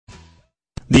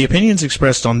The opinions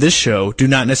expressed on this show do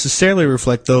not necessarily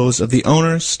reflect those of the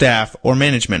owner, staff, or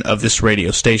management of this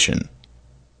radio station.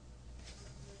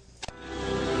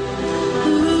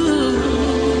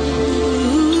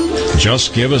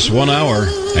 Just give us 1 hour,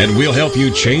 and we'll help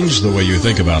you change the way you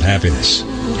think about happiness.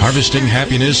 Harvesting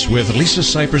Happiness with Lisa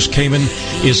Cypers Kamen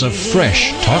is a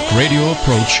fresh talk radio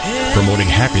approach promoting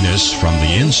happiness from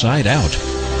the inside out.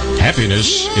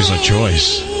 Happiness is a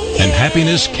choice, and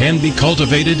happiness can be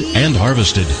cultivated and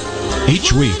harvested.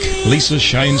 Each week, Lisa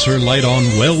shines her light on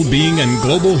well-being and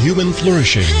global human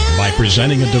flourishing by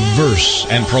presenting a diverse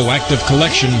and proactive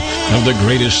collection of the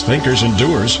greatest thinkers and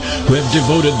doers who have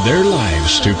devoted their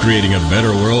lives to creating a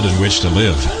better world in which to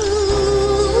live.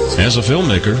 As a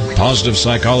filmmaker, positive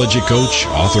psychology coach,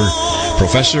 author,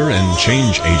 professor, and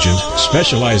change agent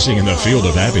specializing in the field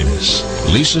of happiness,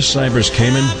 Lisa Cypers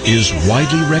Kamen is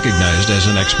widely recognized as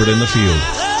an expert in the field.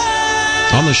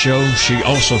 On the show, she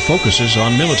also focuses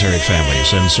on military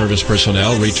families and service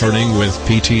personnel returning with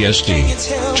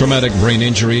PTSD, traumatic brain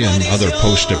injury, and other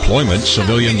post-deployment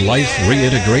civilian life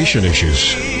reintegration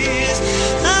issues.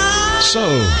 So,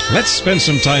 let's spend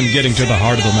some time getting to the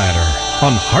heart of the matter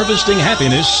on Harvesting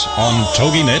Happiness on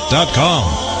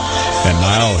TogiNet.com. And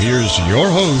now, here's your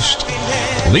host,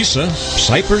 Lisa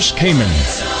Cypers Kamen.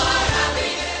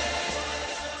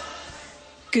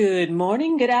 Good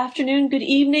morning, good afternoon, good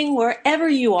evening, wherever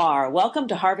you are. Welcome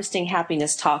to Harvesting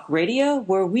Happiness Talk Radio,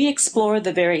 where we explore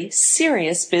the very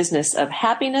serious business of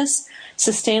happiness,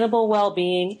 sustainable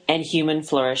well-being, and human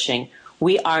flourishing.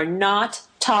 We are not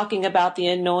talking about the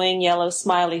annoying yellow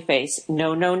smiley face.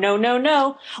 No, no, no, no,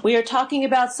 no. We are talking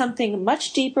about something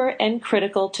much deeper and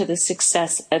critical to the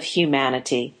success of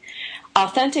humanity.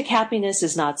 Authentic happiness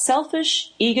is not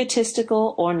selfish,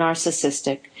 egotistical, or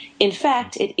narcissistic. In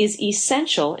fact, it is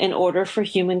essential in order for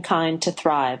humankind to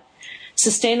thrive.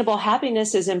 Sustainable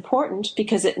happiness is important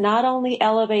because it not only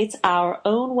elevates our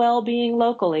own well-being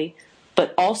locally,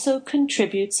 but also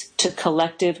contributes to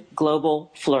collective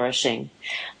global flourishing.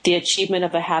 The achievement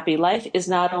of a happy life is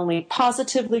not only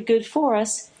positively good for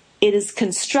us, it is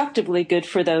constructively good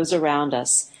for those around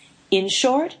us. In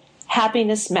short,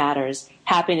 happiness matters.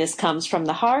 Happiness comes from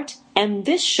the heart, and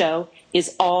this show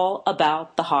is all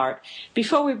about the heart.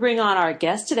 Before we bring on our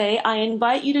guest today, I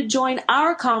invite you to join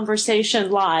our conversation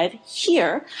live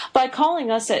here by calling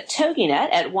us at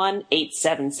TogiNet at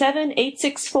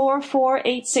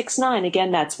 1-877-864-4869.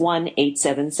 Again, that's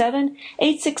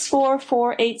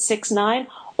 1-877-864-4869.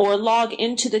 Or log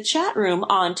into the chat room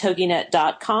on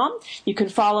TogiNet.com. You can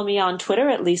follow me on Twitter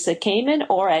at Lisa Kamen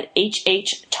or at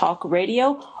HH Talk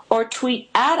Radio, or tweet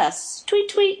at us.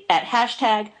 Tweet at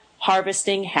hashtag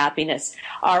Harvesting Happiness.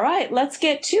 All right, let's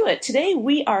get to it. Today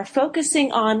we are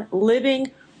focusing on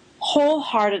living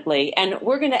wholeheartedly, and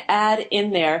we're going to add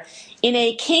in there, in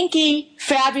a kinky,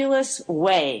 fabulous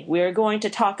way, we're going to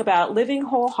talk about living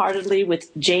wholeheartedly with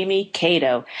Jamie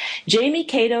Cato. Jamie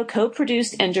Cato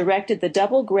co-produced and directed the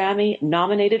double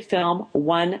Grammy-nominated film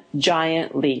One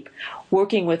Giant Leap,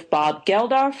 working with Bob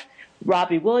Geldof,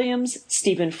 Robbie Williams,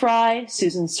 Stephen Fry,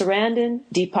 Susan Sarandon,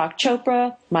 Deepak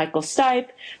Chopra, Michael Stipe,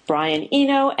 Brian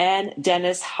Eno, and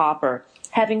Dennis Hopper.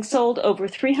 Having sold over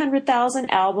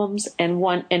 300,000 albums and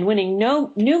winning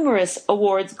numerous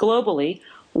awards globally,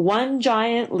 One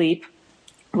Giant Leap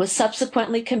was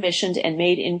subsequently commissioned and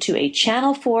made into a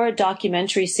Channel 4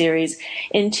 documentary series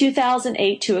in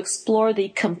 2008 to explore the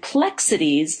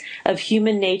complexities of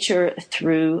human nature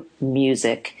through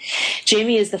music.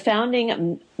 Jamie is the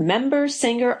founding member,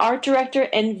 singer, art director,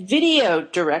 and video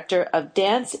director of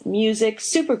dance music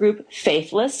supergroup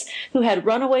Faithless, who had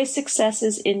runaway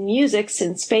successes in music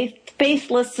since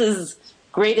Faithless's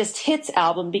Greatest Hits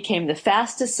album became the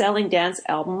fastest selling dance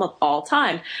album of all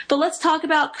time. But let's talk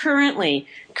about currently.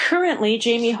 Currently,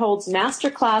 Jamie holds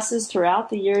master classes throughout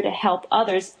the year to help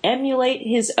others emulate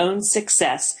his own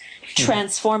success.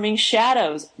 Transforming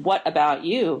Shadows. What about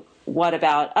you? What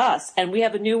about us? And we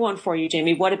have a new one for you,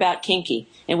 Jamie. What about kinky?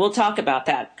 And we'll talk about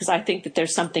that because I think that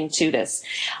there's something to this.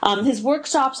 His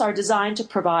workshops are designed to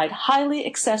provide a highly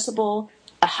accessible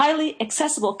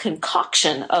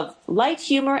concoction of light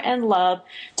humor and love,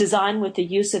 designed with the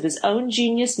use of his own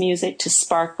genius music to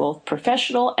spark both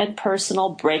professional and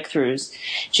personal breakthroughs.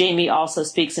 Jamie also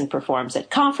speaks and performs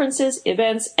at conferences,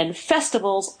 events, and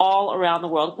festivals all around the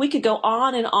world. We could go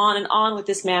on and on and on with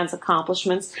this man's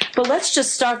accomplishments, but let's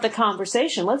just start the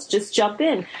conversation. Let's just jump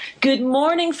in. Good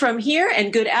morning from here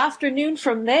and good afternoon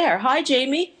from there. Hi,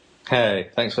 Jamie.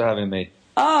 Hey, thanks for having me.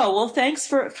 Oh, well, thanks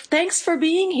for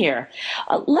being here.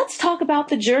 Let's talk about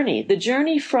the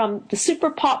journey from the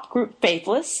super pop group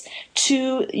Faithless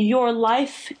to your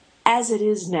life as it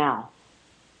is now.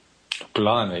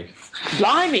 Blimey.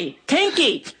 Blimey.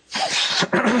 Pinky.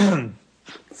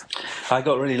 I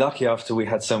got really lucky after we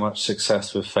had so much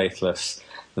success with Faithless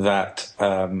that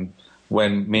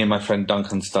when me and my friend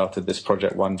Duncan started this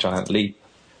project One Giant Leap,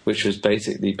 which was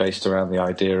basically based around the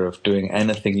idea of doing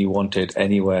anything you wanted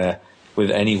anywhere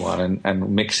with anyone and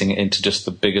mixing it into just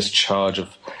the biggest charge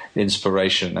of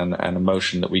inspiration and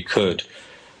emotion that we could.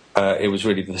 It was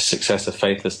really the success of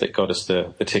Faithless that got us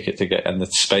the ticket to get and the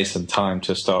space and time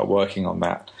to start working on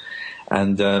that.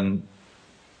 And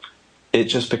it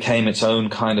just became its own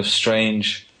kind of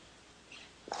strange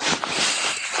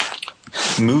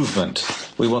movement.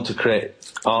 We want to create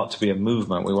art to be a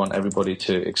movement. We want everybody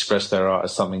to express their art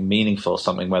as something meaningful,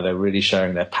 something where they're really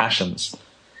sharing their passions.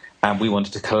 And we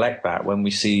wanted to collect that when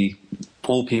we see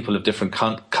all people of different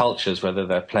cultures, whether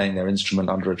they're playing their instrument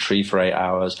under a tree for 8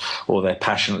 hours or they're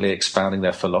passionately expounding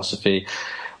their philosophy.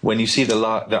 When you see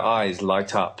the eyes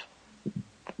light up,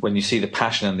 when you see the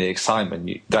passion and the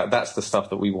excitement, that's the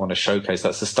stuff that we want to showcase.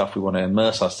 That's the stuff we want to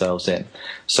immerse ourselves in.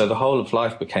 So the whole of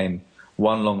life became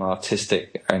one long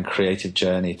artistic and creative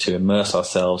journey to immerse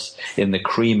ourselves in the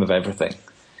cream of everything.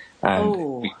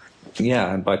 And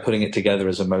and by putting it together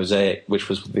as a mosaic, which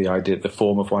was the idea, the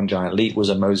form of One Giant Leap was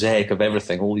a mosaic of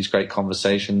everything, all these great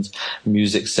conversations,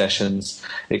 music sessions,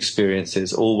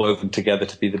 experiences, all woven together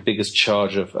to be the biggest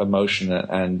charge of emotion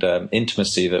and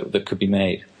intimacy that could be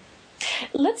made.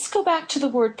 Let's go back to the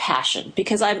word passion,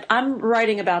 because I'm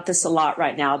writing about this a lot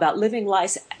right now, about living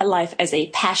life as a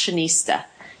passionista.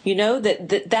 You know,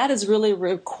 that is really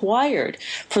required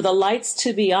for the lights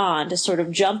to be on to sort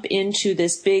of jump into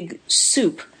this big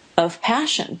soup of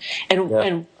passion.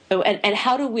 And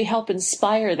how do we help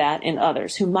inspire that in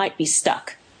others who might be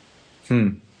stuck?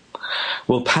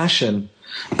 Well, passion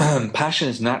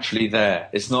is naturally there.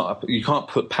 It's not you can't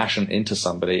put passion into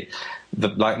somebody.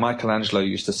 Like Michelangelo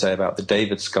used to say about the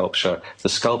David sculpture, the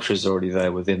sculpture is already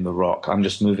there within the rock. I'm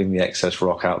just moving the excess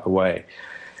rock out of the way.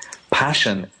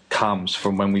 Passion comes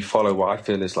from when we follow what I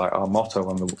feel is like our motto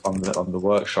on the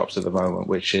workshops at the moment,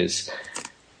 which is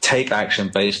take action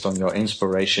based on your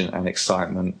inspiration and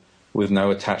excitement with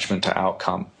no attachment to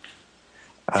outcome.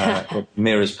 It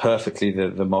mirrors perfectly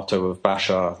the motto of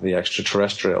Bashar, the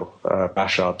extraterrestrial,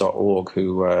 bashar.org,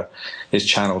 who is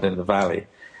channeled in the valley.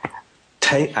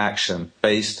 Take action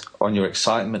based on your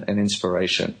excitement and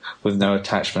inspiration with no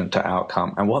attachment to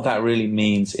outcome. And what that really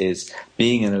means is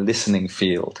being in a listening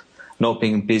field, not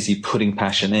being busy putting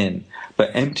passion in,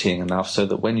 but emptying enough so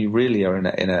that when you really are in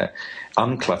a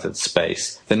uncluttered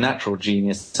space, the natural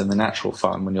genius and the natural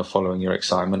fun when you're following your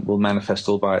excitement will manifest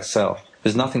all by itself.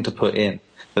 There's nothing to put in,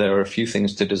 but there are a few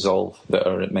things to dissolve that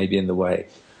are maybe in the way.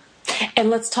 And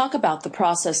let's talk about the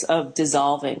process of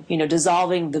dissolving,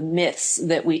 dissolving the myths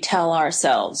that we tell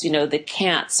ourselves, the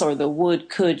can'ts or the would,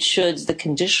 could, shoulds, the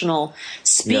conditional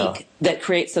speak that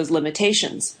creates those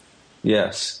limitations.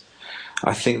 Yes.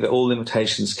 I think that all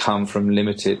limitations come from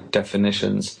limited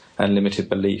definitions and limited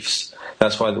beliefs.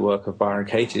 That's why the work of Byron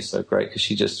Katie is so great, because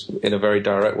she just, in a very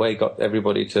direct way, got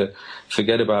everybody to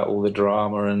forget about all the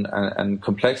drama and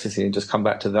complexity and just come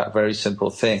back to that very simple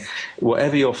thing.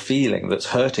 Whatever you're feeling that's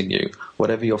hurting you,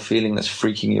 whatever you're feeling that's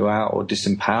freaking you out or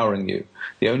disempowering you,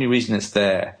 the only reason it's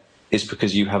there is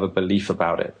because you have a belief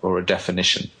about it or a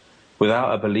definition.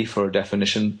 Without a belief or a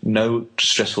definition, no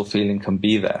stressful feeling can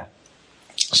be there.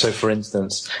 So, for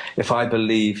instance, if I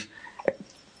believe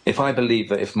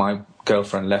that if my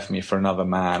girlfriend left me for another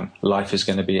man, life is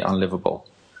going to be unlivable.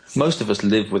 Most of us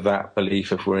live with that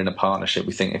belief if we're in a partnership.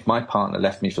 We think if my partner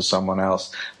left me for someone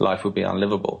else, life would be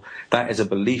unlivable. That is a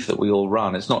belief that we all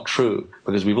run. It's not true,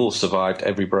 because we've all survived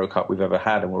every breakup we've ever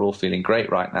had and we're all feeling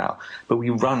great right now. But we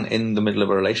run in the middle of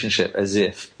a relationship as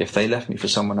if they left me for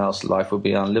someone else, life would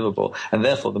be unlivable. And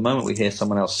therefore, the moment we hear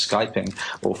someone else Skyping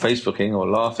or Facebooking or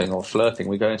laughing or flirting,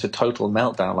 we go into total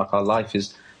meltdown, like our life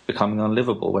is becoming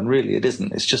unlivable, when really it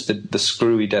isn't. It's just the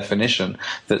screwy definition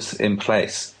that's in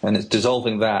place, and it's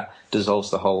dissolving that dissolves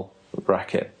the whole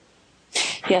racket.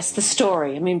 Yes, the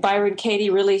story. I mean, Byron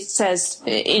Katie really says,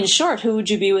 in short, who would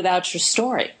you be without your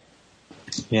story?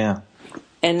 Yeah.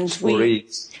 And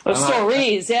stories.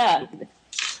 Stories, yeah.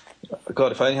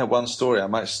 God, if I only had one story, I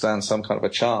might stand some kind of a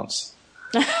chance.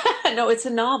 No, it's a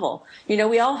novel.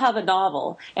 We all have a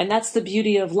novel, and that's the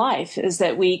beauty of life, is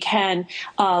that we can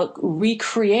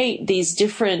recreate these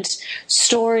different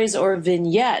stories or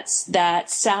vignettes that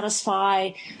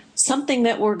satisfy something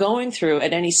that we're going through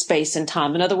at any space and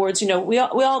time. In other words, we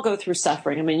all go through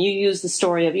suffering. I mean, you use the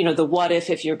story of, the what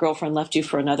if your girlfriend left you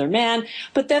for another man,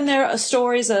 but then there are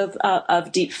stories of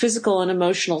deep physical and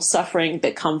emotional suffering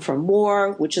that come from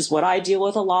war, which is what I deal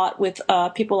with a lot with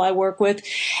people I work with.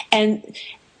 And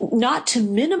not to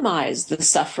minimize the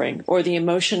suffering or the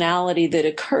emotionality that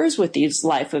occurs with these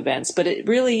life events, but it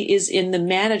really is in the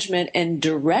management and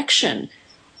direction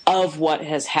of what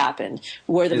has happened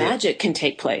where the magic can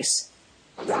take place.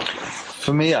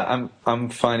 For me, I'm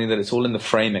finding that it's all in the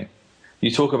framing.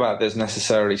 You talk about there's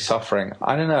necessarily suffering.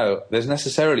 I don't know. There's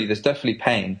definitely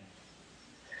pain,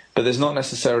 but there's not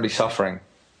necessarily suffering.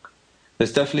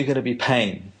 There's definitely going to be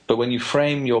pain. But when you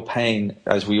frame your pain,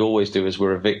 as we always do, as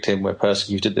we're a victim, we're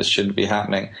persecuted, this shouldn't be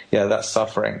happening, yeah, that's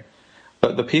suffering.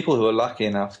 But the people who are lucky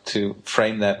enough to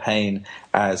frame their pain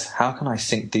as, how can I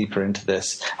sink deeper into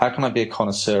this? How can I be a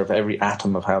connoisseur of every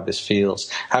atom of how this feels?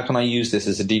 How can I use this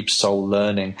as a deep soul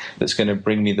learning that's going to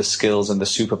bring me the skills and the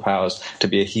superpowers to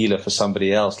be a healer for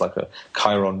somebody else, like a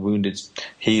Chiron wounded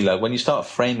healer? When you start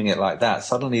framing it like that,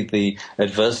 suddenly the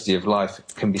adversity of life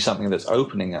can be something that's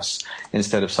opening us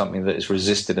instead of something that is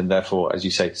resisted and therefore, as you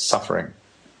say, suffering.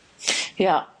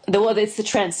 Yeah. Well, it's the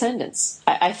transcendence.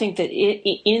 I think that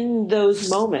in those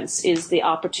moments is the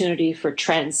opportunity for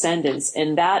transcendence,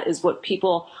 and that is what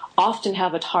people often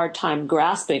have a hard time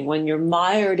grasping when you're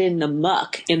mired in the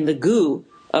muck, in the goo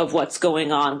of what's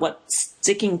going on, what's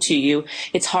sticking to you.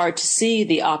 It's hard to see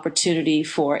the opportunity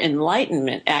for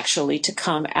enlightenment actually to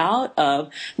come out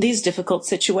of these difficult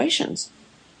situations.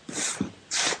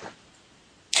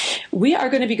 We are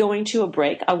going to be going to a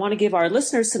break. I want to give our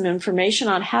listeners some information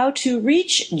on how to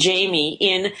reach Jamie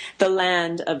in the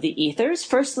land of the ethers.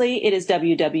 Firstly, it is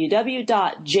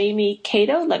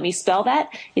www.jamiecato. Let me spell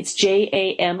that. It's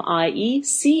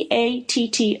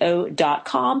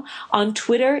JamieCato.com. On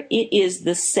Twitter, it is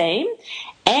the same.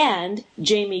 And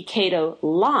Jamie Cato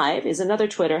Live is another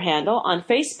Twitter handle. On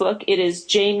Facebook, it is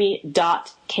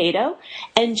jamie.cato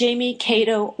and Jamie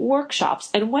Cato Workshops.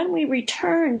 And when we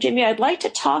return, Jamie, I'd like to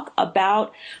talk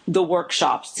about the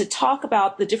workshops, to talk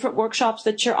about the different workshops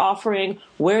that you're offering,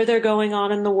 where they're going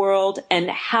on in the world, and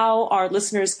how our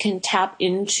listeners can tap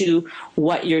into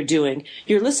what you're doing.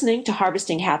 You're listening to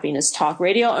Harvesting Happiness Talk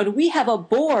Radio, and we have a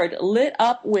board lit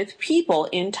up with people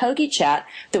in TogiChat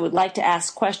that would like to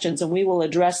ask questions, and we will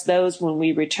address those when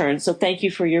we return. So thank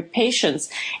you for your patience.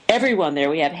 Everyone there,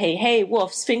 we have Hey,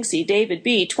 Wolf, Sphinxy, David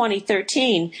B,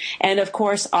 2013, and of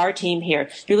course our team here.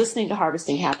 You're listening to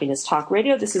Harvesting Happiness Talk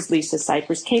Radio. This is Lisa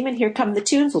Cypers Kamen. Here come the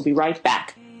tunes. We'll be right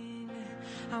back.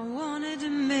 I wanted to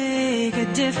make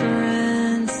a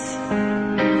difference.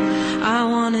 I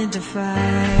wanted to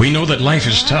fight. We know that life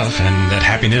is tough and that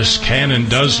happiness can and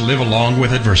does live along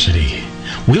with adversity.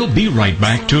 We'll be right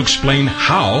back to explain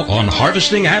how on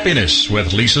Harvesting Happiness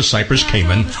with Lisa Cypers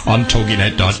Kamen on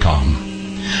TogiNet.com.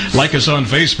 Like us on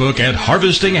Facebook at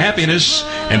Harvesting Happiness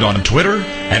and on Twitter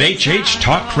at HH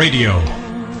Talk Radio.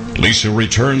 Lisa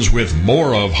returns with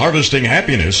more of Harvesting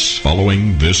Happiness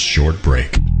following this short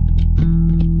break.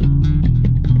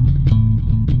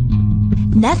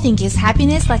 Nothing gives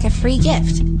happiness like a free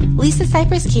gift. Lisa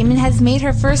Cypers Kamen has made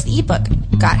her first ebook,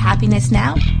 Got Happiness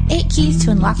Now? 8 Keys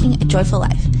to Unlocking a Joyful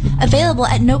Life, available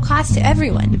at no cost to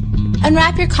everyone.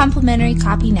 Unwrap your complimentary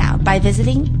copy now by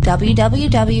visiting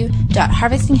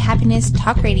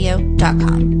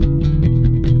www.harvestinghappinesstalkradio.com.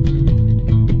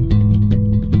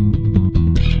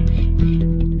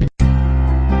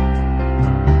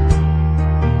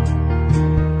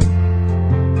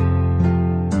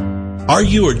 Are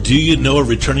you or do you know a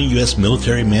returning U.S.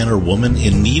 military man or woman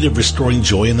in need of restoring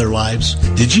joy in their lives?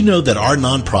 Did you know that our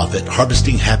nonprofit,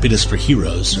 Harvesting Happiness for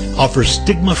Heroes, offers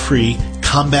stigma-free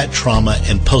combat trauma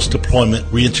and post-deployment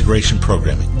reintegration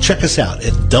programming? Check us out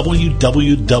at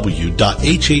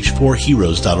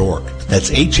www.hh4heroes.org. That's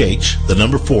HH, the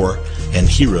number 4, and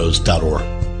heroes.org.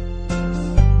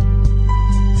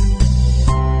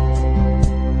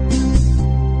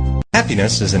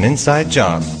 Happiness is an inside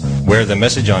job. Wear the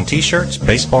message on t-shirts,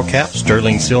 baseball caps,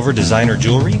 sterling silver designer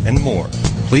jewelry, and more.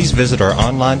 Please visit our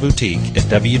online boutique at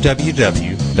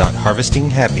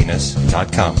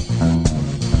www.harvestinghappiness.com.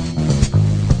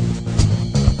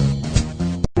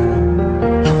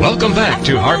 Welcome back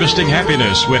to Harvesting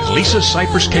Happiness with Lisa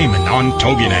Cypers Kamen on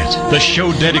TogiNet, the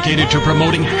show dedicated to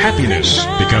promoting happiness,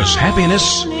 because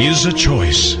happiness is a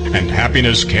choice, and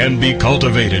happiness can be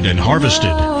cultivated and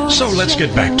harvested. So let's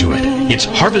get back to it. It's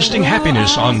Harvesting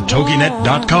Happiness on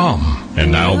TogiNet.com.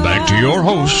 And now back to your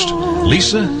host,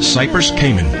 Lisa Cypers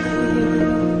Kamen.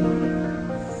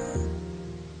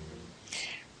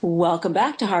 Welcome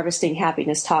back to Harvesting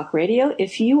Happiness Talk Radio.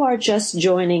 If you are just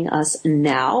joining us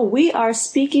now, we are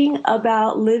speaking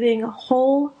about living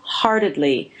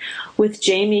wholeheartedly with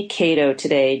Jamie Cato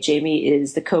today. Jamie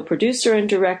is the co-producer and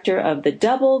director of the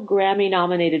double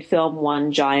Grammy-nominated film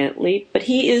One Giant Leap, but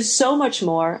he is so much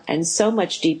more and so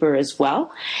much deeper as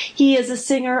well. He is a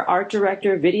singer, art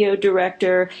director, video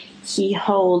director. He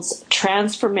holds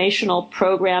transformational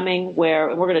programming, where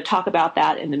we're going to talk about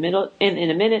that in a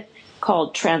minute,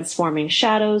 called Transforming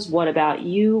Shadows. What About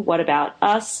You? What About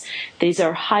Us? These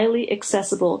are highly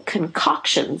accessible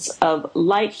concoctions of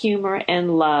light humor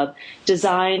and love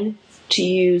designed to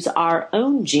use our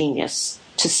own genius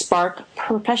to spark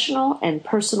professional and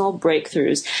personal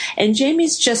breakthroughs. And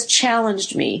Jamie's just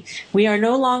challenged me. We are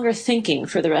no longer thinking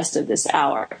for the rest of this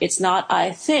hour. It's not I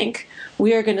think.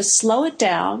 We are going to slow it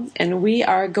down, and we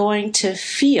are going to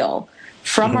feel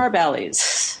from our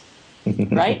bellies.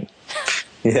 Right?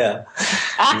 Yeah.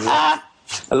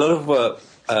 A lot of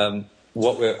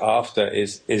what we're after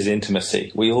is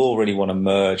intimacy. We all really want to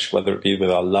merge, whether it be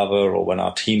with our lover or when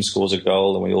our team scores a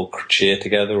goal and we all cheer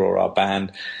together, or a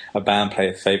band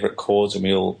play favorite chords and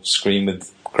we all scream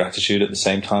with gratitude at the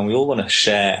same time. We all want to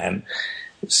share and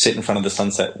sit in front of the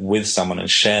sunset with someone and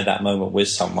share that moment with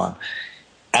someone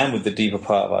and with the deeper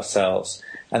part of ourselves.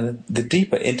 And the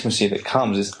deeper intimacy that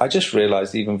comes is, I just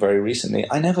realized even very recently,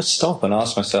 I never stop and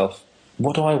ask myself,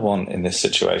 what do I want in this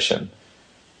situation?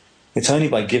 It's only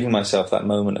by giving myself that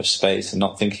moment of space and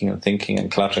not thinking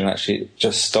and cluttering, actually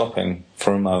just stopping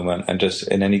for a moment and just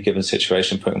in any given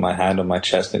situation putting my hand on my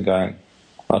chest and going,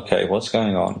 okay, what's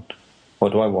going on?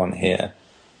 What do I want here?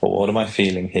 Or what am I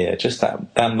feeling here? Just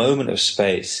that moment of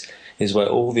space is where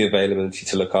all the availability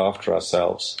to look after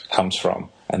ourselves comes from,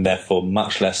 and therefore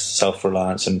much less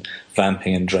self-reliance and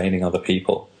vamping and draining other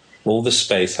people. All the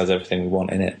space has everything we want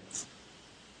in it.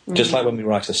 Just like when we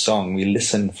write a song, we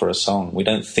listen for a song. We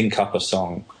don't think up a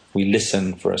song. We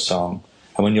listen for a song.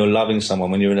 And when you're loving someone,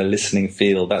 when you're in a listening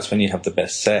field, that's when you have the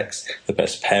best sex, the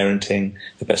best parenting,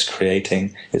 the best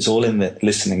creating. It's all in the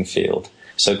listening field.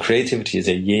 So creativity is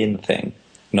a yin thing,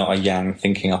 not a yang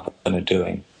thinking up and a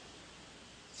doing.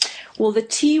 Well, the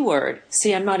T word,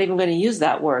 see, I'm not even going to use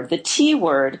that word. The T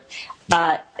word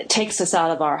takes us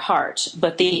out of our heart.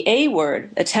 But the A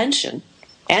word, attention,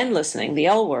 and listening, the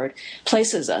L word,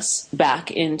 places us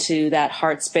back into that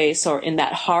heart space, or in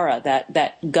that hara,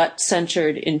 that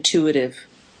gut-centered, intuitive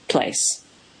place.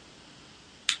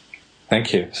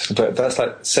 Thank you. But that's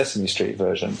like Sesame Street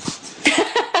version.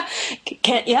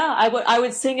 I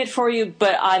would sing it for you,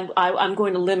 but I'm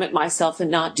going to limit myself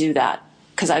and not do that,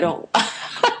 because I don't.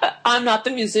 I'm not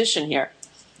the musician here.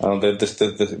 Oh,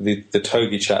 the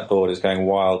Togi chat board is going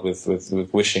wild with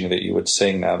wishing that you would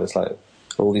sing now. There's like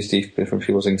all these different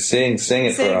people saying, sing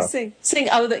it for us. Sing.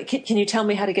 Oh, can you tell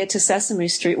me how to get to Sesame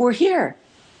Street? We're here.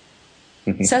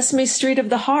 Sesame Street of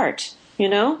the heart, you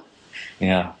know?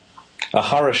 Yeah. A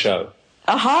horror show.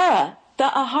 Ahara. The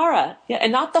Ahara. Yeah,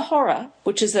 and not the Hora,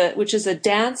 which is a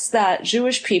dance that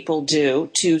Jewish people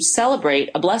do to celebrate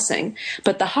a blessing.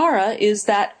 But the Hara is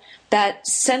that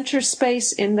center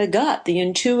space in the gut, the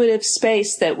intuitive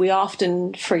space that we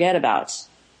often forget about.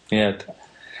 Yeah.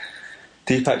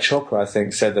 Deepak Chopra, I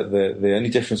think, said that the only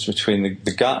difference between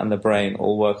the gut and the brain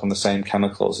all work on the same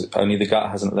chemicals. Only the gut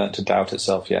hasn't learned to doubt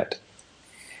itself yet.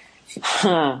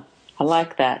 I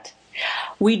like that.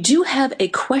 We do have a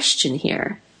question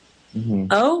here.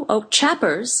 Oh,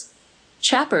 Chappers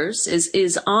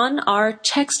is on our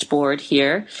text board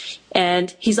here,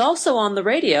 and he's also on the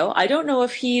radio. I don't know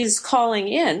if he's calling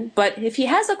in, but if he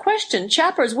has a question,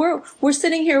 Chappers, we're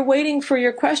sitting here waiting for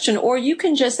your question, or you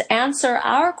can just answer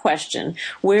our question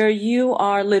where you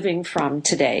are living from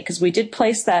today, because we did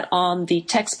place that on the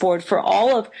text board for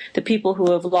all of the people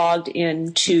who have logged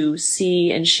in to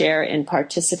see and share and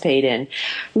participate in.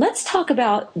 Let's talk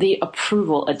about the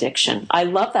approval addiction. I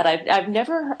love that. I've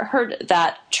never heard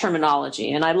that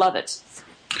terminology, and I love it.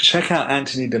 Check out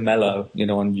Anthony DeMello,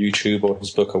 on YouTube, or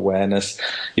his book Awareness.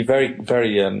 He very,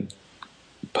 very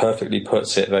perfectly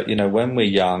puts it that, when we're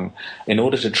young, in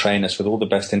order to train us with all the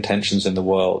best intentions in the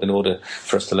world, in order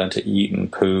for us to learn to eat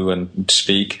and poo and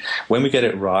speak, when we get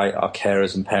it right, our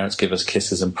carers and parents give us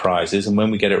kisses and prizes, and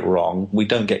when we get it wrong, we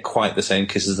don't get quite the same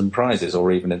kisses and prizes,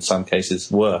 or even in some cases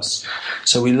worse.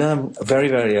 So we learn very,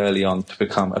 very early on to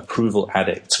become approval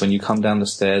addicts. When you come down the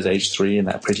stairs, age 3, in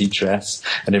that pretty dress,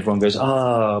 and everyone goes,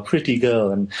 pretty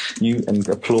girl, and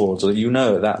applauds, or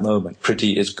at that moment,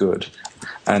 pretty is good.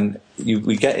 And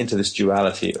we get into this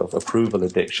duality of approval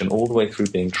addiction all the way through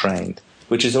being trained,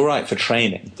 which is all right for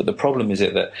training. But the problem is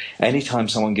that anytime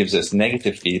someone gives us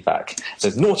negative feedback,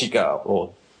 says, naughty girl,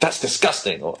 or that's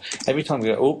disgusting. Or every time we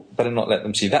go, oh, better not let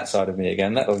them see that side of me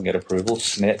again. That doesn't get approval.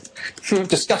 Snit.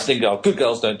 Disgusting girl. Good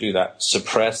girls don't do that.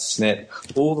 Suppress, snit,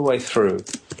 all the way through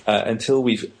until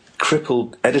we've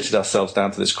edited ourselves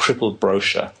down to this crippled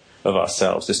brochure of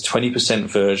ourselves, this 20%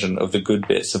 version of the good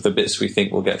bits, of the bits we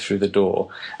think will get through the door.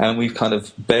 And we've kind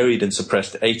of buried and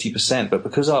suppressed 80%. But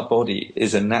because our body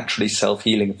is a naturally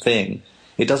self-healing thing,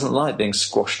 it doesn't like being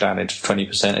squashed down into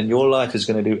 20%, and your life is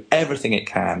going to do everything it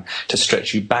can to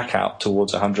stretch you back out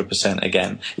towards 100%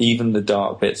 again, even the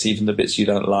dark bits, even the bits you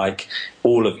don't like,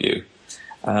 all of you.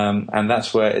 And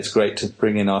that's where it's great to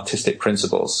bring in artistic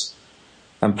principles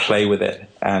and play with it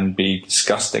and be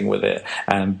disgusting with it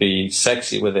and be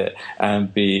sexy with it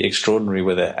and be extraordinary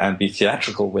with it and be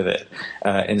theatrical with it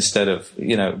instead of,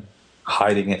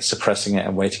 hiding it, suppressing it,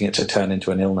 and waiting it to turn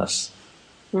into an illness.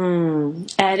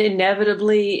 And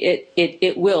inevitably,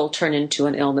 it will turn into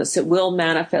an illness. It will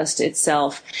manifest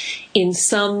itself in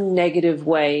some negative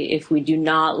way if we do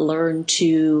not learn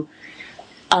to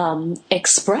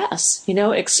express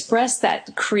that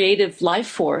creative life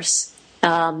force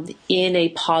in a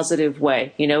positive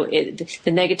way.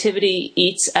 The negativity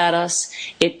eats at us.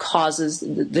 It causes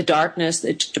the darkness,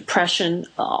 the depression,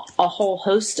 a whole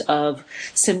host of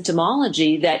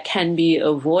symptomology that can be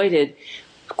avoided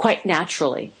quite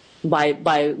naturally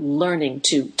by learning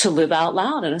to live out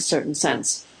loud in a certain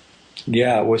sense.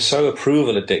 Yeah, we're so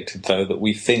approval addicted, though, that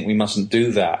we think we mustn't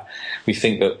do that. We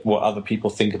think that what other people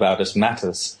think about us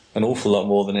matters an awful lot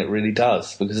more than it really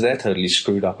does, because they're totally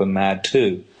screwed up and mad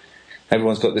too.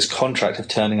 Everyone's got this contract of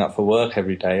turning up for work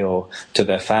every day or to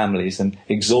their families and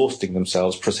exhausting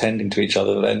themselves, pretending to each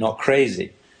other that they're not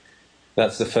crazy.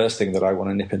 That's the first thing that I want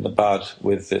to nip in the bud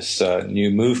with this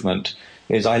new movement.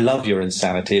 Is I love your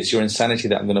insanity. It's your insanity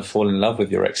that I'm going to fall in love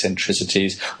with your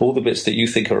eccentricities. All the bits that you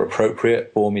think are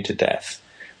appropriate bore me to death.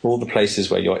 All the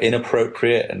places where you're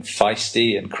inappropriate and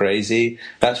feisty and crazy,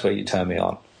 that's where you turn me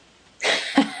on.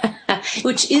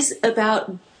 Which is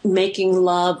about making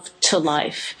love to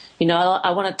life.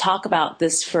 I want to talk about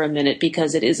this for a minute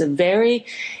because it is a very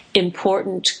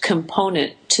important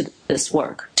component to this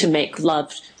work, to make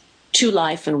love to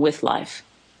life and with life.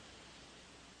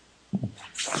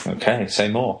 Okay, say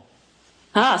more.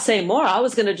 Say more. I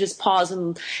was going to just pause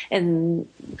and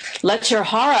let your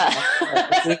horror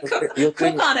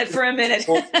cook on it for a minute.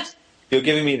 You're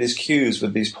giving me these cues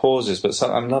with these pauses, but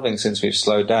I'm loving, since we've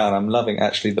slowed down, I'm loving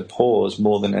actually the pause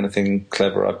more than anything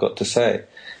clever I've got to say.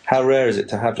 How rare is it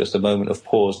to have just a moment of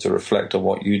pause to reflect on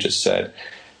what you just said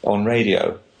on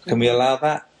radio? Can we allow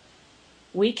that?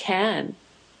 We can.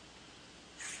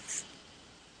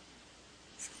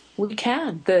 We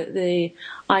can. The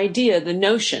idea, the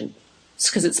notion,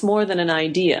 because it's more than an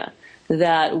idea,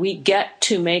 that we get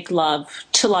to make love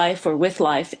to life or with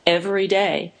life every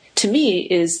day, to me,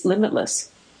 is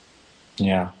limitless.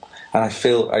 Yeah. And I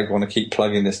feel I want to keep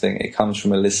plugging this thing. It comes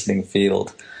from a listening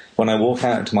field. When I walk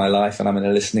out into my life and I'm in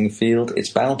a listening field, it's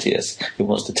bounteous. It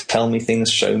wants to tell me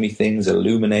things, show me things,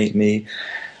 illuminate me.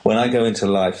 When I go into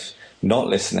life not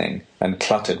listening and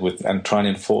cluttered with and trying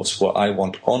to enforce what I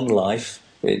want on life,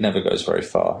 it never goes very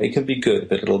far. It can be good,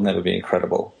 but it'll never be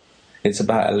incredible. It's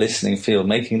about a listening field.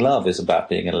 Making love is about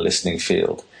being in a listening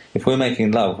field. If we're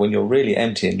making love, when you're really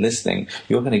empty and listening,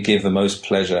 you're going to give the most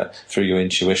pleasure through your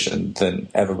intuition than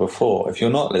ever before. If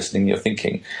you're not listening, you're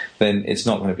thinking, then it's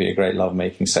not going to be a great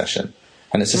love-making session.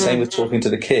 And it's the same with talking to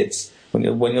the kids. When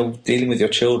you're dealing with your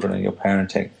children and your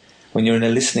parenting, when you're in a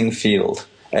listening field,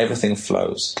 everything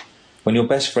flows. When your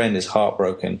best friend is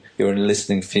heartbroken, you're in a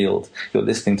listening field. You're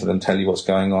listening to them tell you what's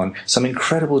going on. Some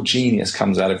incredible genius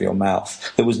comes out of your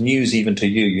mouth. There was news even to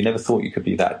you. You never thought you could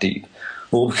be that deep.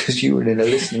 All because you were in a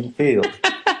listening field.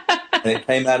 And it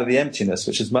came out of the emptiness,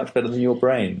 which is much better than your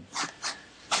brain.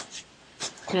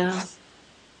 Yeah.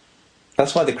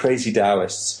 That's why the crazy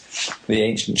Taoists, the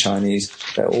ancient Chinese,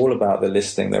 they're all about the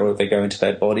listening. They go into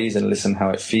their bodies and listen how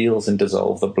it feels and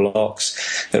dissolve the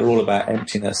blocks. They're all about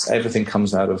emptiness. Everything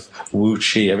comes out of Wu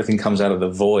Qi. Everything comes out of the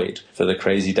void for the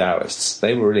crazy Taoists.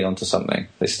 They were really onto something.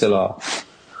 They still are.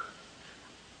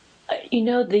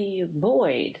 The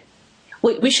void.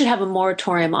 We should have a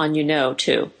moratorium on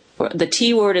too. The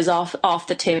T word is off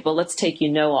the table. Let's take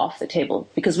off the table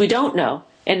because we don't know.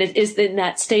 And it is in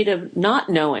that state of not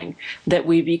knowing that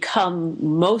we become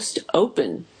most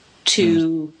open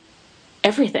to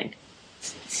everything.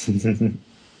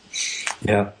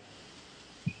 Yeah.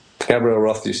 Gabriel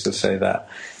Roth used to say that.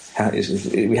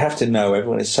 We have to know.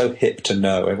 Everyone is so hip to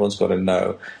know. Everyone's got to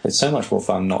know. It's so much more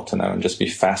fun not to know and just be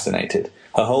fascinated.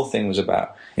 Her whole thing was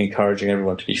about encouraging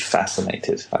everyone to be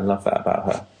fascinated. I love that about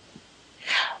her.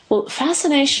 Well,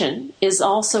 fascination is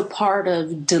also part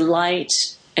of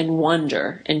delight and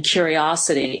wonder and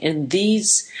curiosity. And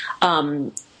these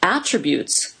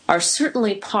attributes are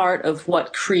certainly part of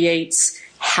what creates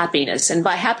happiness. And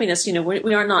by happiness,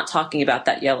 we are not talking about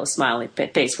that yellow smiley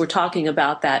face. We're talking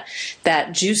about that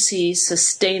juicy,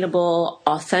 sustainable,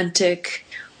 authentic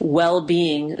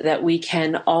well-being that we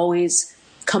can always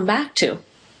come back to.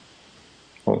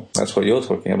 Well, that's what you're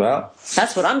talking about.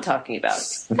 That's what I'm talking about.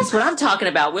 That's what I'm talking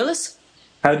about, Willis.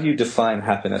 How do you define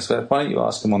happiness? Why don't you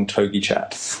ask them on Togi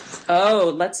Chat?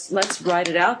 Oh, let's write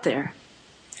it out there.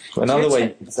 Another way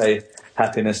you could say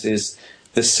happiness is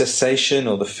the cessation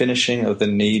or the finishing of the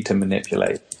need to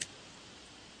manipulate.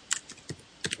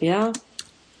 Yeah.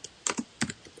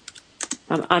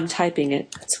 I'm typing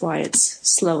it. That's why it's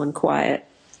slow and quiet.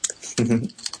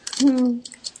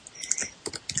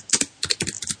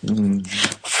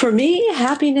 For me,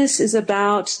 happiness is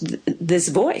about this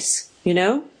voice,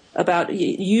 about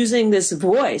using this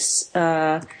voice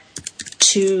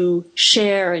to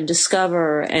share and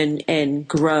discover and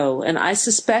grow. And I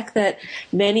suspect that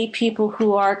many people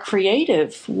who are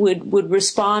creative would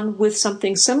respond with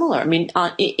something similar. I mean,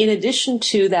 in addition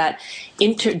to that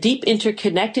deep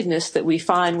interconnectedness that we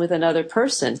find with another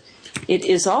person, it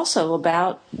is also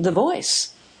about the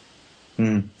voice.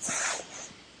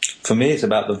 For me, it's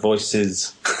about the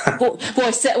voices.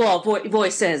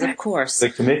 Voices, of course. The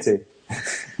committee.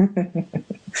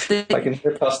 I can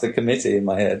hear past the committee in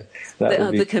my head.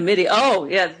 The committee. Oh,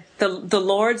 yeah. The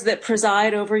lords that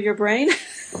preside over your brain.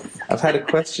 I've had a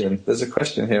question. There's a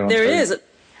question here. There is.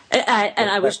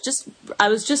 I was just,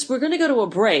 we're going to go to a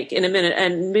break in a minute,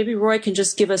 and maybe Roy can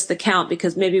just give us the count,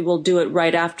 because maybe we'll do it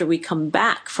right after we come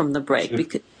back from the break.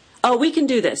 Sure. We can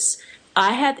do this.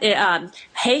 I had,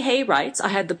 Hey writes, I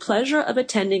had the pleasure of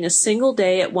attending a single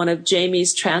day at one of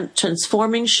Jamie's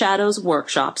Transforming Shadows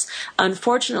workshops.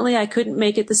 Unfortunately, I couldn't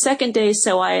make it the second day,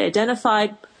 so I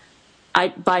identified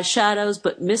by shadows,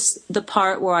 but missed the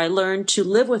part where I learned to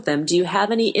live with them. Do you have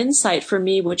any insight for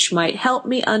me which might help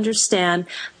me understand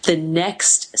the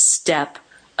next step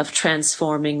of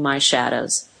transforming my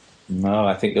shadows? No,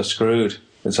 I think you're screwed.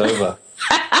 It's over.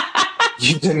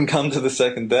 You didn't come to the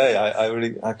second day.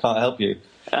 I can't help you.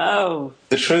 Oh.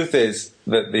 The truth is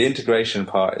that the integration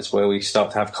part is where we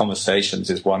start to have conversations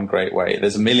is one great way.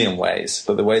 There's a million ways,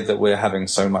 but the way that we're having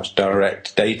so much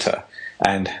direct data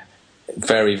and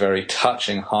very, very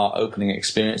touching, heart-opening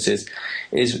experiences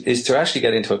is to actually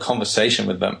get into a conversation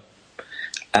with them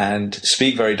and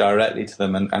speak very directly to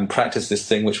them and practice this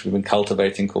thing which we've been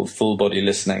cultivating called full-body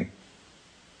listening.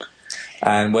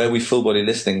 And where we full-body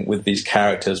listening with these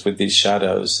characters, with these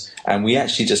shadows, and we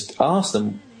actually just ask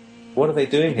them, what are they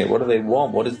doing here? What do they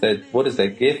want? What is their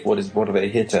gift? What are they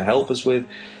here to help us with?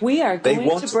 We are going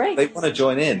to break. They want to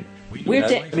join in.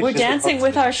 We're dancing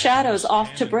with our shadows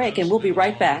off to break, and we'll be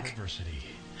right back.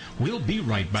 We'll be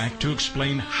right back to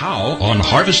explain how on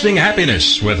Harvesting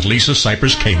Happiness with Lisa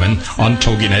Cypers Kamen on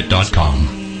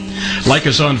TogiNet.com. Like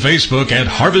us on Facebook at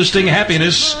Harvesting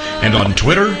Happiness and on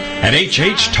Twitter at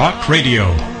HH Talk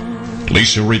Radio.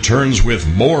 Lisa returns with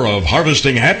more of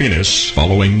Harvesting Happiness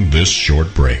following this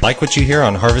short break. Like what you hear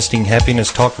on Harvesting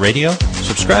Happiness Talk Radio?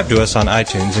 Subscribe to us on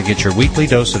iTunes and get your weekly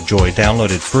dose of joy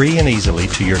downloaded free and easily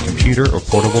to your computer or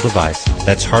portable device.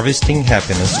 That's Harvesting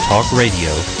Happiness Talk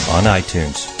Radio on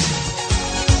iTunes.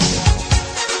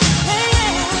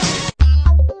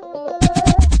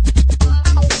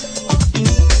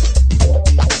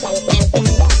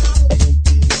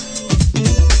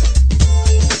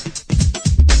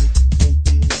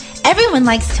 Everyone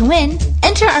likes to win.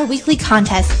 Enter our weekly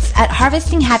contests at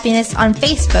Harvesting Happiness on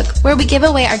Facebook, where we give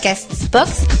away our guests'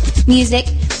 books, music,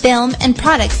 film, and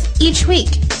products each week.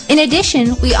 In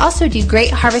addition, we also do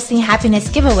great Harvesting Happiness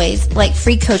giveaways like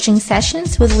free coaching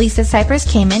sessions with Lisa Cypers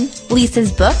Kamen,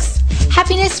 Lisa's books,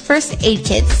 Happiness First Aid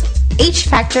Kits, H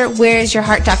Factor Where Is Your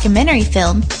Heart documentary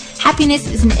film, Happiness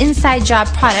is an inside job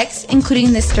products,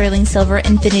 including the Sterling Silver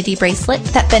Infinity Bracelet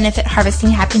that benefit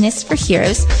Harvesting Happiness for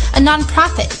Heroes, a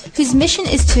nonprofit whose mission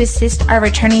is to assist our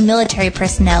returning military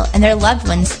personnel and their loved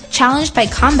ones challenged by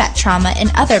combat trauma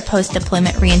and other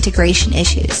post-deployment reintegration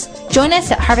issues. Join us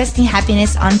at Harvesting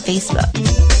Happiness on Facebook.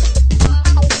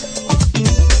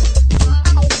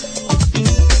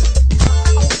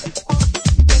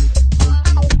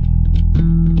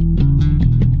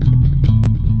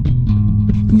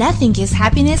 Nothing gives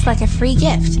happiness like a free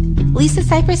gift. Lisa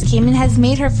Cypers Kamen has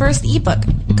made her first ebook,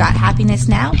 Got Happiness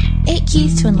Now? 8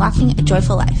 Keys to Unlocking a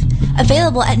Joyful Life,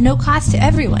 available at no cost to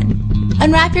everyone.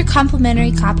 Unwrap your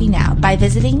complimentary copy now by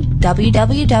visiting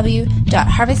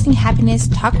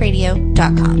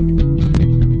www.harvestinghappinesstalkradio.com.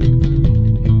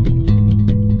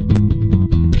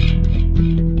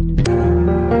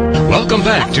 Welcome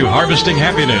back to Harvesting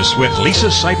Happiness with Lisa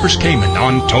Cypers Kamen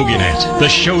on TogiNet, the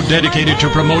show dedicated to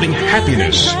promoting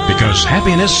happiness, because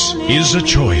happiness is a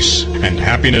choice, and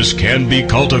happiness can be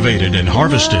cultivated and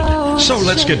harvested. So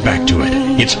let's get back to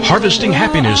it. It's Harvesting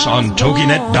Happiness on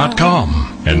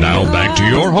TogiNet.com. And now back to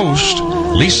your host,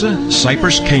 Lisa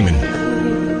Cypers Kamen.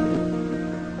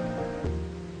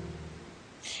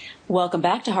 Welcome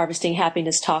back to Harvesting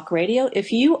Happiness Talk Radio.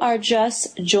 If you are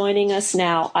just joining us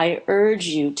now, I urge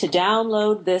you to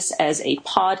download this as a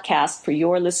podcast for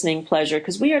your listening pleasure,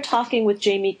 because we are talking with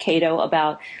Jamie Cato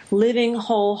about living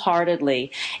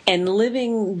wholeheartedly and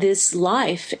living this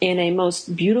life in a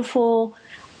most beautiful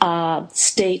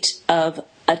state of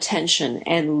attention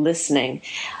and listening.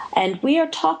 And we are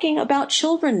talking about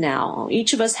children now.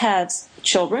 Each of us has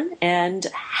children, and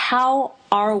how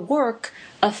our work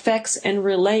affects and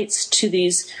relates to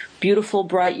these beautiful,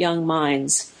 bright young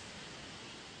minds.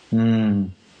 I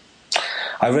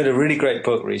read a really great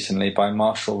book recently by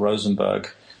Marshall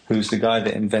Rosenberg, who's the guy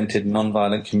that invented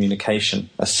nonviolent communication,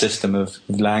 a system of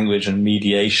language and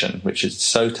mediation, which is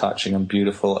so touching and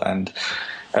beautiful and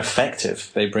effective.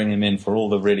 They bring him in for all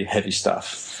the really heavy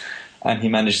stuff. And he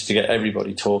manages to get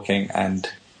everybody talking and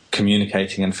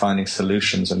communicating and finding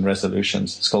solutions and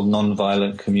resolutions. It's called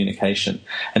nonviolent communication.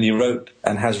 And he wrote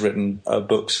and has written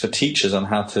books for teachers on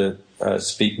how to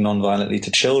speak nonviolently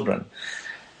to children.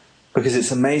 Because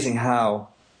it's amazing how,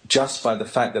 just by the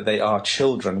fact that they are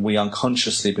children, we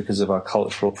unconsciously, because of our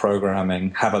cultural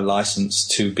programming, have a license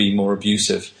to be more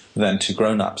abusive than to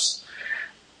grown-ups.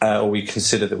 Or we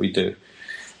consider that we do.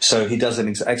 So he does an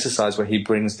exercise where he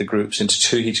brings the groups into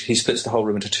two. He splits the whole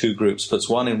room into two groups, puts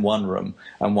one in one room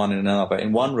and one in another.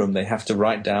 In one room, they have to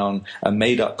write down a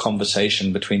made-up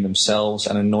conversation between themselves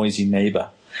and a noisy neighbor.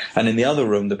 And in the other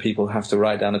room, the people have to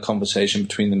write down a conversation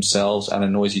between themselves and a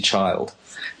noisy child.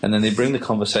 And then they bring the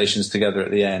conversations together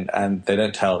at the end, and they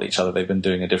don't tell each other they've been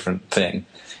doing a different thing.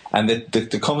 And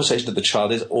the conversation of the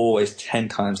child is always 10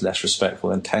 times less respectful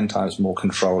and 10 times more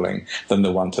controlling than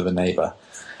the one to the neighbor.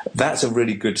 That's a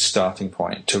really good starting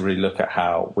point to really look at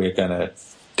how we're going to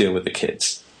deal with the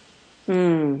kids.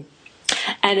 And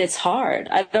it's hard.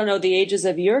 I don't know the ages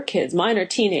of your kids. Mine are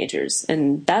teenagers,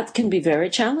 and that can be very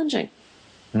challenging.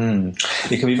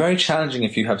 It can be very challenging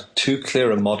if you have too clear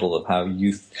a model of how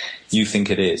you think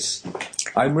it is.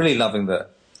 I'm really loving that.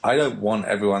 I don't want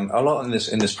everyone. A lot in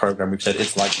this program we've said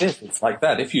it's like this, it's like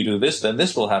that. If you do this, then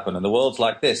this will happen, and the world's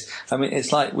like this. I mean,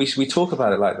 it's like we talk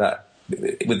about it like that,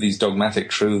 with these dogmatic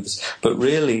truths, but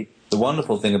really the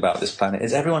wonderful thing about this planet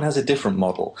is everyone has a different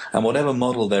model, and whatever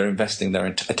model they're investing their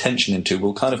attention into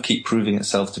will kind of keep proving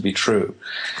itself to be true.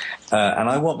 And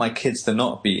I want my kids to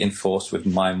not be enforced with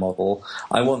my model.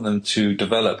 I want them to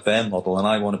develop their model, and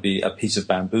I want to be a piece of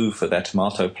bamboo for their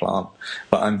tomato plant.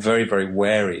 But I'm very, very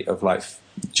wary of, like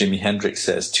Jimi Hendrix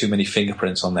says, too many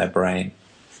fingerprints on their brain.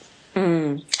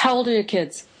 How old are your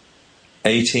kids?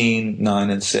 18, 9,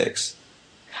 and 6.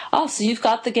 Oh, so you've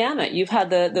got the gamut. You've had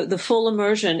the full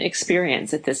immersion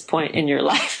experience at this point in your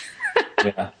life.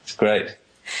 Yeah, it's great.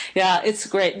 Yeah, it's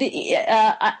great.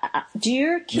 Do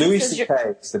your kids... Louis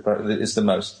C.K. is the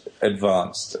most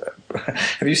advanced.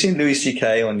 Have you seen Louis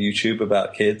C.K. on YouTube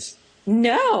about kids?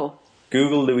 No.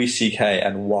 Google Louis C.K.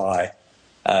 and why.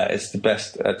 It's the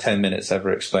best 10 minutes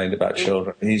ever explained about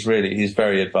children. He's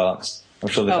very advanced. I'm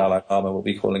sure the Dalai Lama will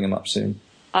be calling him up soon.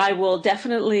 I will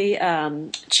definitely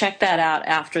check that out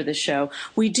after the show.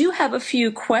 We do have a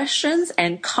few questions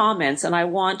and comments, and I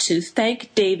want to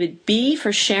thank David B.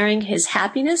 for sharing his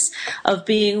happiness of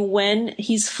being when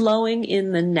he's flowing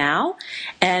in the now.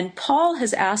 And Paul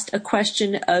has asked a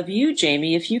question of you,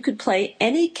 Jamie. If you could play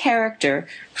any character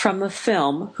from a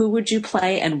film, who would you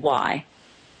play and why?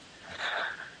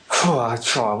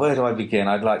 Where do I begin?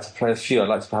 I'd like to play a few. I'd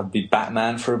like to be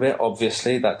Batman for a bit,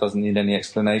 obviously. That doesn't need any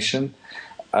explanation.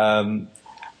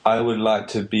 I would like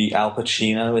to be Al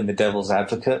Pacino in The Devil's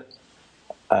Advocate.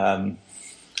 I'd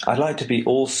like to be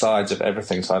all sides of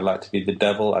everything. So I'd like to be the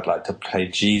devil. I'd like to play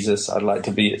Jesus. I'd like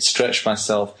to stretch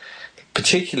myself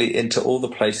particularly into all the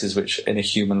places which in a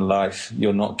human life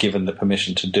you're not given the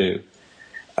permission to do.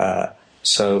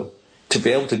 So to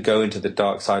be able to go into the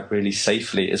dark side really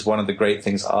safely is one of the great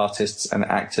things artists and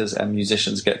actors and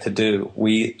musicians get to do.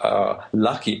 We are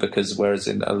lucky because whereas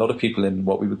a lot of people in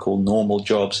what we would call normal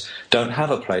jobs don't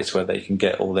have a place where they can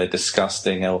get all their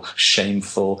disgusting or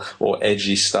shameful or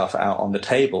edgy stuff out on the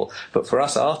table. But for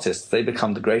us artists, they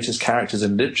become the greatest characters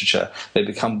in literature. They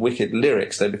become wicked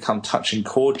lyrics. They become touching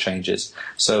chord changes.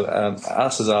 So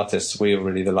us as artists, we are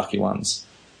really the lucky ones.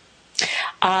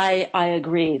 I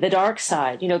agree. The dark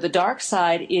side. The dark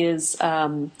side is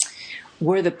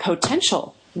where the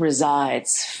potential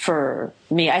resides for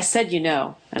me. I said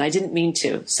and I didn't mean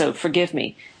to, so forgive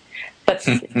me. But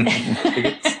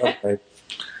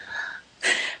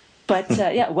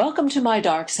welcome to my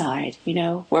dark side,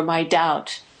 where my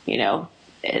doubt,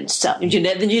 and stuff. There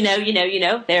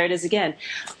it is again.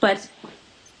 But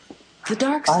the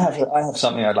dark side. I have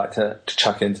something I'd like to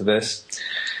chuck into this.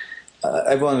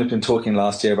 Everyone has been talking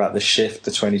last year about the shift,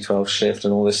 the 2012 shift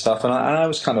and all this stuff, and I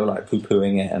was kind of like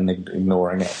poo-pooing it and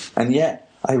ignoring it. And yet,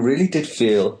 I really did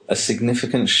feel a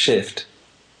significant shift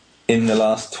in the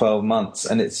last 12 months.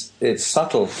 And it's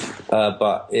subtle,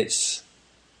 but it's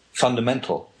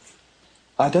fundamental.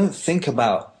 I don't think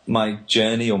about my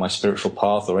journey or my spiritual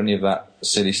path or any of that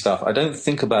silly stuff. I don't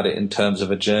think about it in terms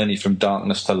of a journey from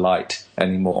darkness to light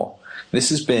anymore. This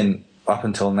has been, up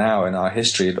until now in our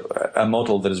history, a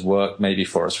model that has worked maybe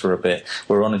for us for a bit.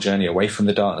 We're on a journey away from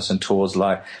the darkness and towards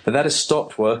light. But that has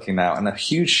stopped working now. And a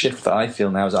huge shift that I feel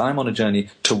now is I'm on a journey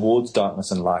towards darkness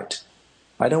and light.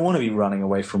 I don't want to be running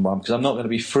away from one because I'm not going to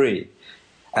be free.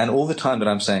 And all the time that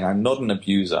I'm saying I'm not an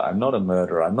abuser, I'm not a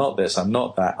murderer, I'm not this, I'm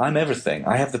not that, I'm everything.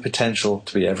 I have the potential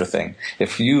to be everything.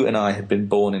 If you and I had been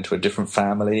born into a different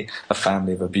family, a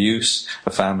family of abuse, a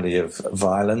family of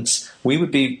violence, we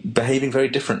would be behaving very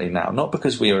differently now. Not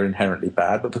because we are inherently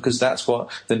bad, but because that's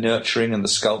what the nurturing and the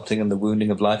sculpting and the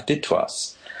wounding of life did to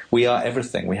us. We are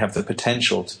everything. We have the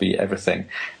potential to be everything.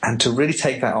 And to really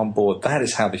take that on board, that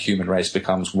is how the human race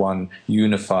becomes one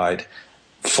unified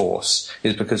force,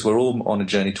 is because we're all on a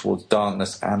journey towards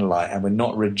darkness and light, and we're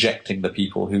not rejecting the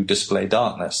people who display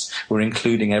darkness. We're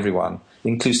including everyone.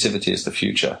 Inclusivity is the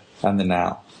future and the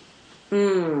now.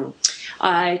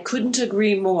 I couldn't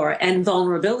agree more. And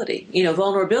vulnerability.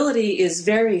 Vulnerability is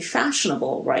very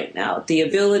fashionable right now. The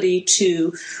ability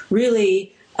to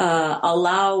really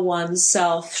allow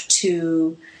oneself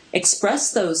to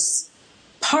express those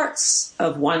parts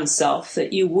of oneself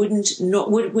that you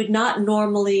would not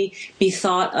normally be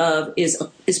thought of is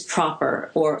proper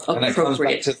or appropriate. And it comes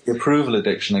back to the approval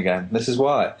addiction again. This is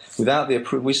why. Without the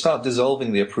we start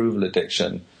dissolving the approval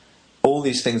addiction. All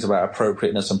these things about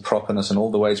appropriateness and properness and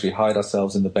all the ways we hide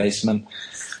ourselves in the basement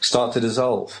start to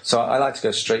dissolve. So I like to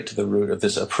go straight to the root of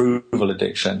this approval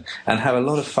addiction and have a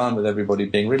lot of fun with everybody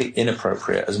being really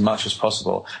inappropriate as much as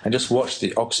possible and just watch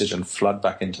the oxygen flood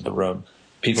back into the room.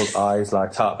 People's eyes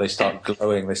light up, they start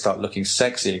glowing, they start looking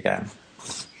sexy again.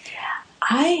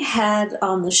 I had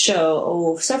on the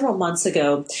show several months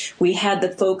ago, we had the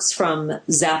folks from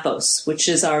Zappos, which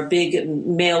is our big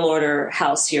mail order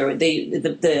house here.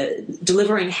 The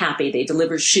Delivering Happy, they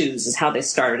deliver shoes is how they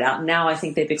started out. Now I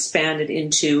think they've expanded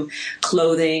into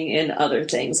clothing and other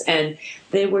things. And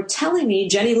they were telling me,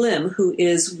 Jenny Lim, who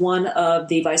is one of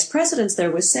the vice presidents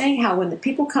there, was saying how when the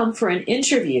people come for an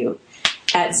interview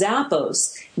at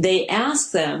Zappos, they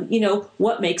ask them,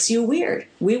 what makes you weird?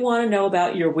 We want to know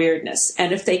about your weirdness.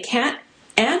 And if they can't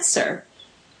answer,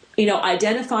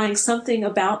 identifying something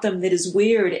about them that is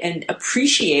weird and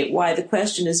appreciate why the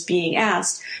question is being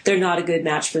asked, they're not a good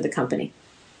match for the company.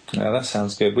 Yeah, that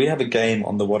sounds good. We have a game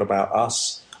on the What About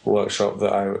Us workshop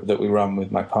that we run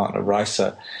with my partner,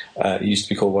 Risa. It used to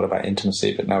be called What About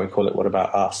Intimacy, but now we call it What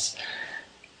About Us.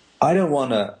 I don't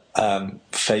want to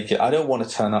fake it. I don't want to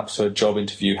turn up to a job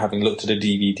interview having looked at a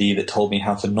DVD that told me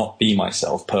how to not be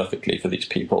myself perfectly for these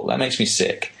people. That makes me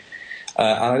sick. And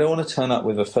I don't want to turn up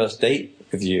with a first date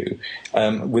with you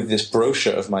with this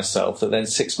brochure of myself that then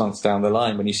 6 months down the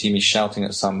line when you see me shouting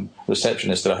at some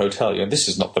receptionist at a hotel, this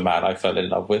is not the man I fell in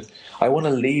love with. I want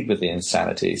to lead with the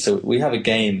insanity. So we have a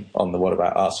game on the What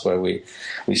About Us where we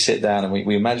sit down and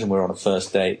we imagine we're on a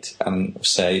first date and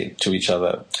say to each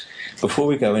other, before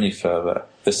we go any further,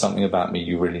 there's something about me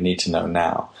you really need to know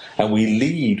now. And we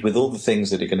lead with all the things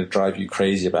that are going to drive you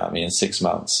crazy about me in 6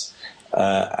 months.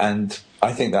 And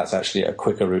I think that's actually a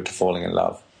quicker route to falling in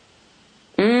love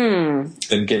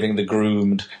than giving the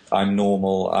groomed, I'm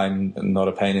normal, I'm not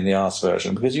a pain in the arse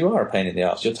version, because you are a pain in the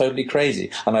arse. You're totally crazy.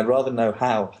 And I'd rather know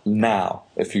how now,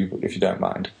 if you don't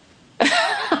mind.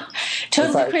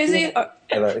 Totally crazy?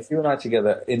 If you and I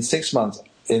together in 6 months,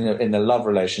 in a love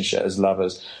relationship as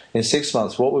lovers, in 6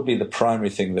 months, what would be the primary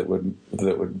thing that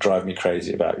would drive me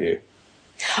crazy about you?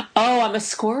 Oh, I'm a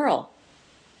squirrel.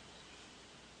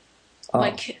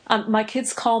 Oh. My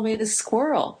kids call me the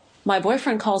squirrel. My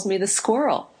boyfriend calls me the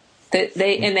squirrel.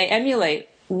 They emulate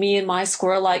me and my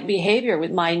squirrel-like behavior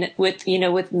with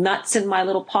nuts in my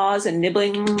little paws and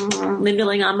nibbling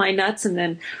on my nuts and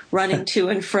then running to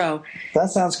and fro. That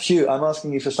sounds cute. I'm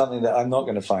asking you for something that I'm not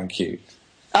going to find cute.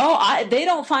 Oh, they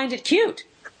don't find it cute.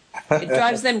 It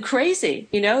drives them crazy,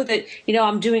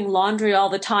 I'm doing laundry all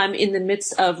the time in the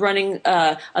midst of running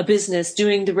a business,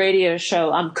 doing the radio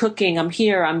show. I'm cooking, I'm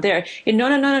here, I'm there.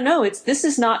 No. This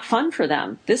is not fun for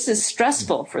them. This is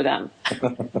stressful for them.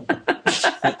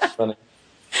 That's funny.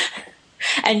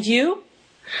 And you?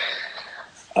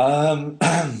 Let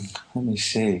me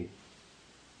see.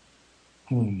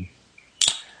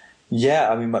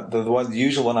 Yeah, I mean, the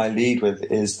usual one I lead with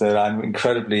is that I'm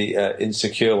incredibly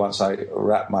insecure once I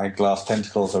wrap my glass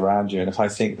tentacles around you. And if I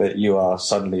think that you are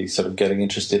suddenly sort of getting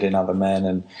interested in other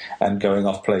men and going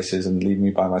off places and leaving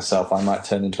me by myself, I might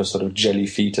turn into a sort of jelly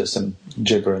fetus and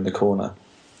gibber in the corner.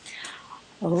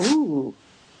 Oh,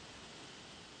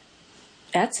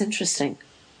 that's interesting.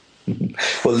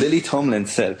 Well, Lily Tomlin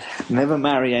said, never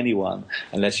marry anyone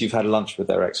unless you've had lunch with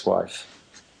their ex-wife.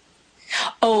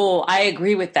 Oh, I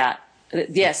agree with that.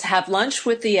 Yes, have lunch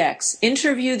with the ex.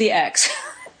 Interview the ex.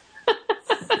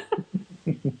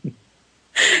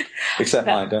 Except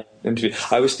mine, don't interview.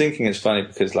 I was thinking it's funny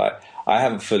because, I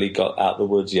haven't fully got out the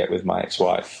woods yet with my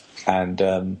ex-wife. And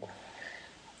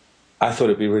I thought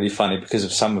it'd be really funny because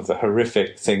of some of the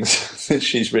horrific things that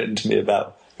she's written to me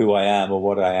about who I am or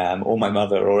what I am, or my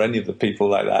mother or any of the people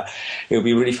like that. It would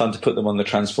be really fun to put them on the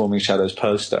Transforming Shadows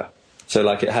poster. So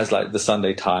it has the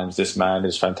Sunday Times, this man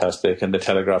is fantastic, and the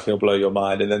Telegraph, he'll blow your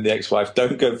mind, and then the ex-wife,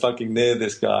 don't go fucking near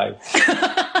this guy.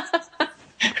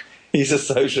 He's a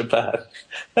sociopath.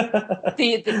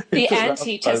 the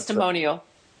anti-testimonial.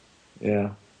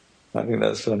 Yeah, I think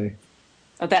that's funny.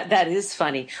 Oh, that is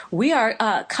funny. We are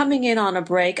coming in on a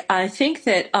break. I think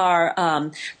that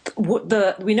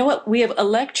we have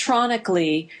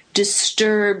electronically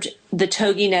disturbed the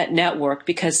TogiNet network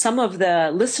because some of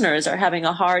the listeners are having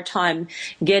a hard time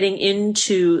getting in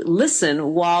to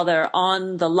listen while they're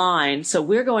on the line. So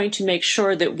we're going to make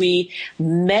sure that we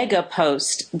mega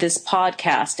post this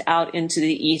podcast out into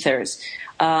the ethers.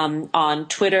 On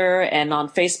Twitter and on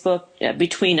Facebook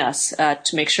between us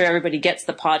to make sure everybody gets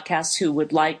the podcast who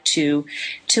would like to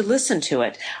listen to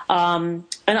it. And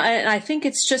I think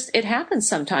it happens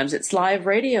sometimes. It's live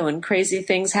radio and crazy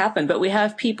things happen. But we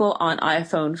have people on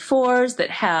iPhone 4s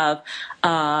that have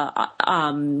iPad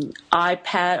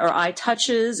or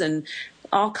iTouches and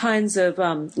all kinds of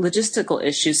logistical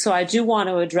issues. So I do want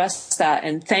to address that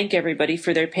and thank everybody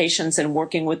for their patience and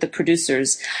working with the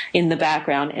producers in the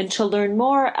background. And to learn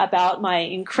more about my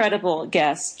incredible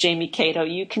guest, Jamie Cato,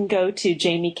 you can go to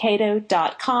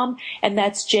jamiecato.com, and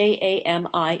that's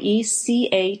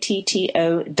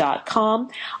JAMIECATTO.com.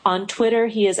 On Twitter,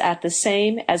 he is at the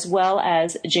same, as well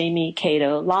as Jamie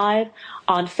Cato Live.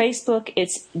 On Facebook,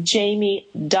 it's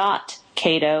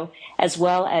jamie.cato, as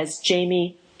well as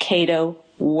Jamie Cato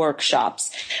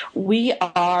Workshops. We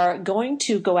are going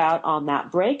to go out on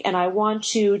that break, and I want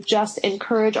to just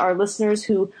encourage our listeners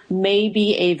who may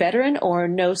be a veteran or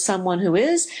know someone who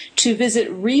is to visit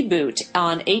Reboot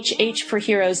on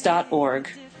hhforheroes.org.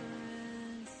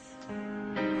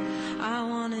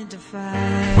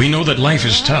 We know that life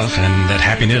is tough and that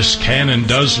happiness can and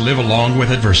does live along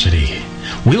with adversity.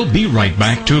 We'll be right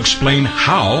back to explain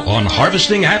how on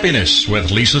Harvesting Happiness with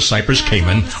Lisa Cypers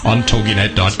Kamen on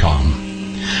TogiNet.com.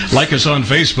 Like us on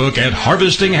Facebook at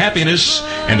Harvesting Happiness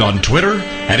and on Twitter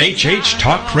at HH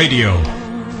Talk Radio.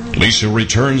 Lisa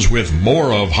returns with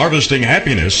more of Harvesting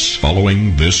Happiness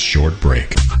following this short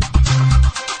break.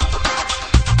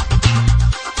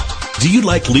 Do you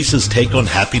like Lisa's take on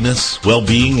happiness,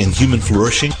 well-being, and human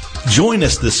flourishing? Join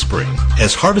us this spring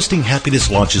as Harvesting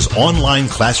Happiness launches online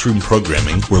classroom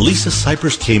programming where Lisa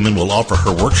Cypers Kamen will offer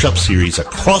her workshop series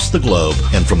across the globe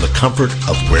and from the comfort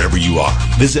of wherever you are.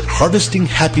 Visit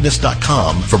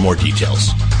harvestinghappiness.com for more details.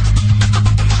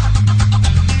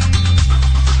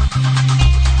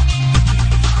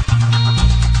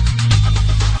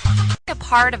 A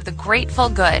part of the Grateful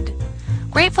Good.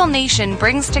 Grateful Nation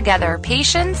brings together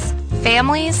patients,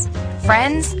 families,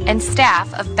 friends, and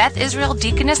staff of Beth Israel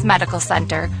Deaconess Medical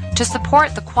Center to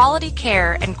support the quality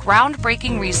care and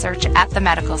groundbreaking research at the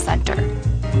medical center.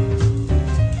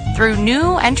 Through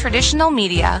new and traditional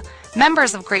media,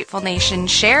 members of Grateful Nation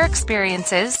share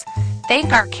experiences,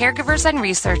 thank our caregivers and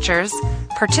researchers,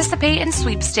 participate in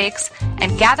sweepstakes,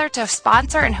 and gather to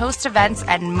sponsor and host events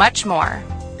and much more.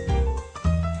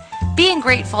 Being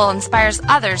grateful inspires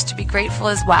others to be grateful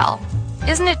as well.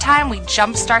 Isn't it time we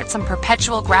jumpstart some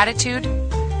perpetual gratitude?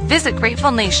 Visit Grateful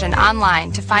Nation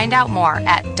online to find out more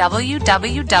at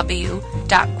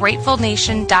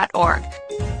www.gratefulnation.org.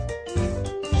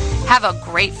 Have a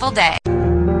grateful day.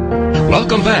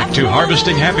 Welcome back to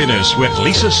Harvesting Happiness with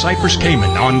Lisa Cypers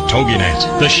Kamen on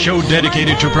TogiNet, the show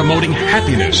dedicated to promoting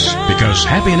happiness, because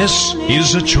happiness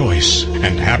is a choice,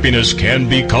 and happiness can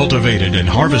be cultivated and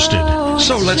harvested.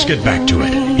 So let's get back to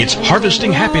it. It's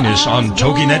Harvesting Happiness on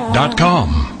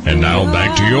TogiNet.com. And now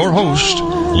back to your host,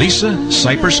 Lisa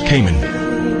Cypers Kamen.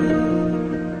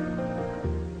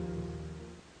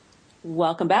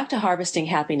 Welcome back to Harvesting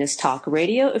Happiness Talk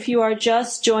Radio. If you are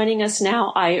just joining us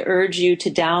now, I urge you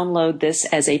to download this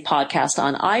as a podcast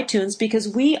on iTunes, because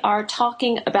we are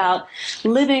talking about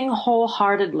living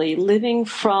wholeheartedly, living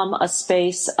from a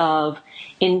space of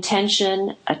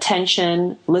intention,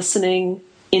 attention, listening,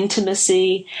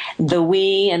 intimacy, the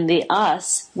we and the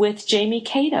us, with Jamie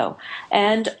Cato.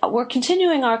 And we're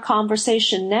continuing our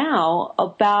conversation now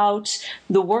about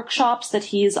the workshops that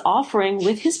he is offering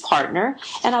with his partner.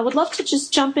 And I would love to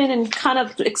just jump in and kind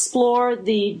of explore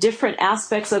the different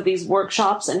aspects of these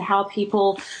workshops and how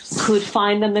people could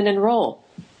find them and enroll.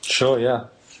 Sure, yeah.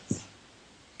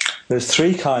 There's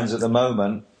 3 kinds at the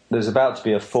moment. There's about to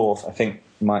be a 4th. I think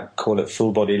you might call it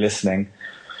full body listening.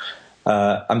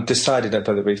 I'm decided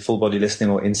whether it be full body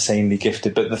listening or insanely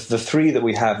gifted, but the 3 that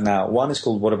we have now, one is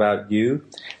called What About You,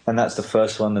 and that's the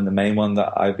first one and the main one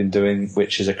that I've been doing,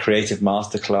 which is a creative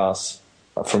masterclass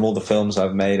from all the films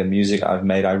I've made and music I've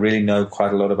made. I really know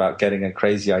quite a lot about getting a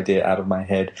crazy idea out of my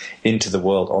head into the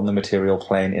world on the material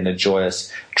plane in a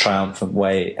joyous, triumphant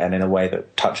way, and in a way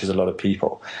that touches a lot of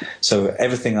people. So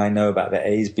everything I know about the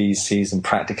A's, B's, C's and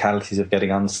practicalities of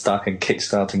getting unstuck and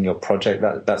kickstarting your project,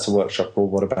 that's a workshop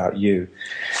called What About You.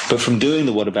 But from doing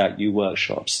the What About You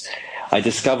workshops, I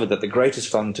discovered that the greatest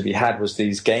fun to be had was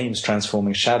these games,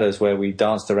 Transforming Shadows, where we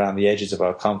danced around the edges of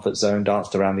our comfort zone,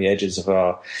 danced around the edges of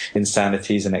our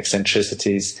insanities and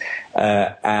eccentricities.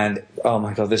 And, oh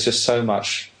my God, there's just so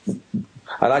much.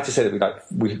 I like to say that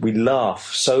we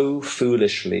laugh so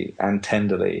foolishly and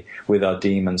tenderly with our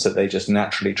demons that they just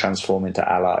naturally transform into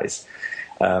allies.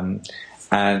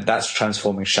 And that's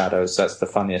Transforming Shadows. That's the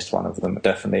funniest one of them,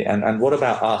 definitely. And What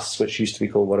About Us, which used to be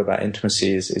called What About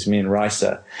Intimacy, is me and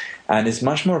Risa. And it's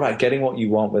much more about getting what you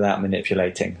want without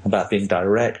manipulating, about being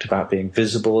direct, about being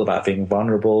visible, about being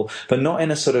vulnerable, but not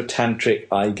in a sort of tantric,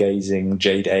 eye-gazing,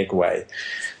 jade egg way.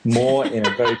 More in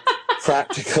a very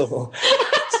practical,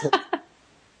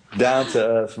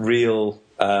 down-to-earth, real...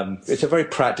 it's a very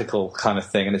practical kind of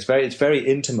thing, and it's very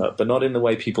intimate, but not in the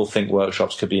way people think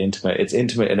workshops could be intimate. It's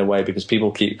intimate in a way because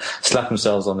people keep slap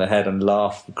themselves on the head and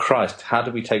laugh. Christ, how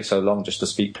did we take so long just to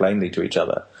speak plainly to each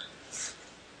other?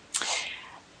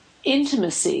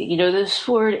 Intimacy, this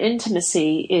word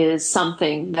intimacy is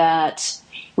something that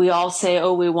we all say,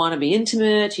 oh, we want to be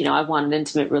intimate. I want an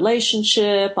intimate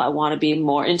relationship. I want to be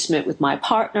more intimate with my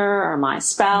partner or my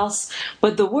spouse.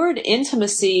 But the word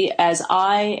intimacy, as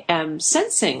I am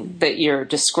sensing that you're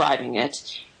describing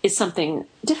it, is something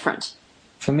different.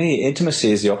 For me,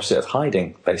 intimacy is the opposite of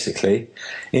hiding, basically.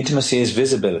 Intimacy is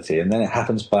visibility, and then it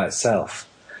happens by itself.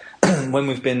 When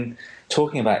we've been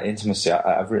talking about intimacy,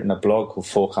 I've written a blog called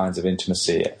 4 Kinds of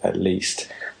Intimacy, at least.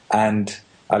 And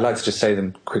I'd like to just say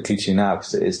them quickly to you now,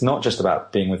 because it's not just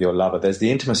about being with your lover. There's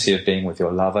the intimacy of being with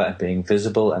your lover and being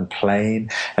visible and plain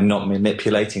and not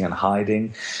manipulating and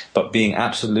hiding, but being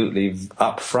absolutely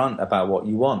upfront about what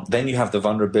you want. Then you have the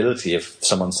vulnerability of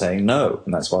someone saying no,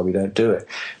 and that's why we don't do it.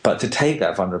 But to take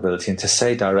that vulnerability and to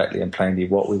say directly and plainly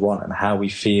what we want and how we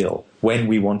feel, when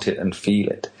we want it and feel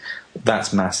it,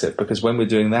 that's massive, because when we're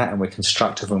doing that and we're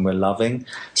constructive and we're loving,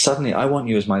 suddenly I want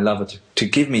you as my lover to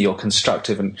give me your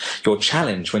constructive and your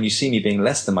challenge. When you see me being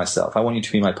less than myself, I want you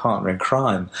to be my partner in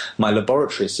crime, my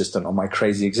laboratory assistant on my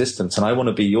crazy existence, and I want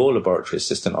to be your laboratory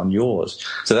assistant on yours.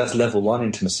 So that's level 1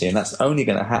 intimacy, and that's only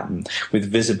going to happen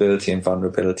with visibility and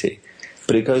vulnerability.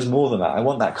 But it goes more than that. I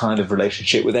want that kind of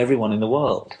relationship with everyone in the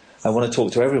world. I want to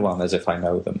talk to everyone as if I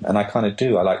know them, and I kind of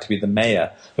do. I like to be the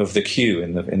mayor of the queue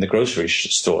in the grocery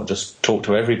store and just talk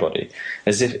to everybody,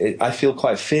 as if I feel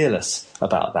quite fearless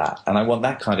about that. And I want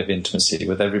that kind of intimacy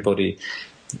with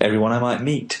everyone I might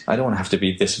meet. I don't want to have to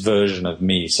be this version of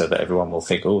me so that everyone will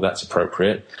think, oh, that's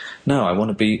appropriate. No, I want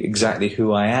to be exactly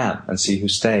who I am and see who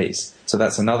stays. So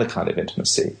that's another kind of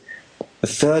intimacy. The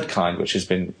third kind, which has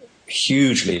been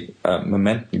hugely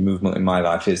momentous movement in my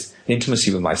life, is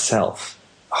intimacy with myself.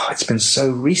 Oh, it's been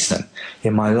so recent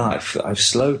in my life that I've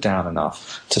slowed down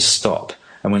enough to stop.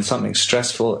 And when something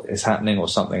stressful is happening or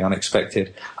something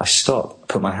unexpected, I stop,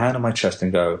 put my hand on my chest and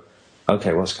go,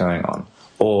 okay, what's going on?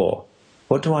 Or,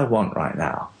 what do I want right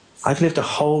now? I've lived a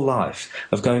whole life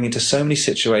of going into so many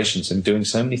situations and doing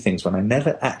so many things when I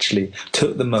never actually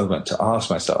took the moment to ask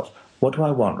myself, what do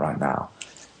I want right now?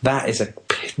 That is a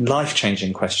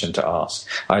life-changing question to ask.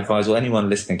 I advise anyone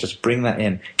listening, just bring that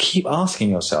in. Keep asking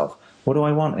yourself, what do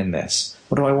I want in this?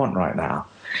 What do I want right now?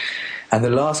 And the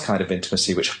last kind of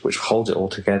intimacy, which holds it all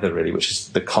together really, which is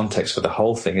the context for the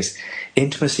whole thing, is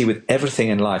intimacy with everything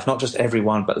in life, not just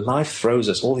everyone, but life throws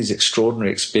us all these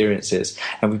extraordinary experiences.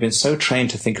 And we've been so trained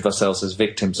to think of ourselves as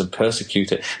victims and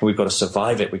persecute it. And we've got to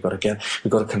survive it. We've got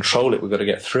to control it. We've got to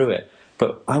get through it.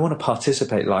 But I want to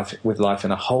participate with life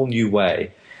in a whole new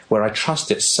way, where I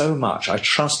trust it so much. I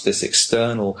trust this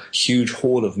external huge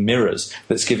hall of mirrors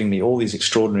that's giving me all these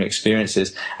extraordinary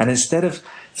experiences. And instead of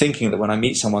thinking that when I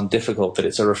meet someone difficult that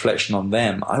it's a reflection on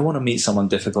them, I want to meet someone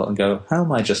difficult and go, how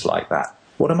am I just like that?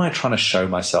 What am I trying to show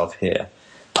myself here?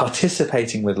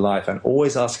 Participating with life and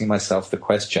always asking myself the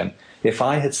question, if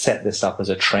I had set this up as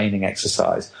a training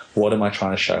exercise, what am I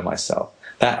trying to show myself?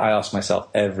 That I ask myself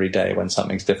every day when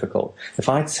something's difficult. If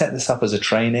I'd set this up as a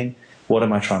training, what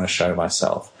am I trying to show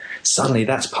myself? Suddenly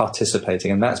that's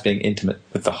participating, and that's being intimate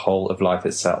with the whole of life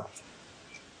itself.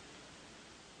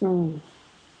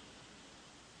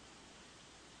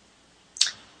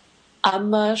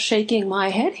 I'm shaking my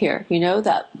head here,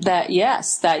 that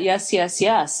yes.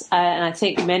 And I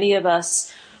think many of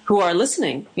us who are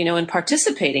listening, and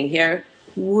participating here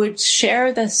would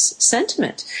share this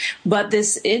sentiment. But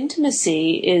this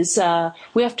intimacy is,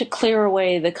 we have to clear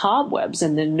away the cobwebs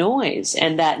and the noise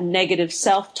and that negative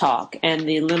self-talk and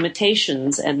the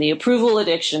limitations and the approval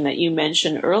addiction that you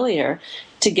mentioned earlier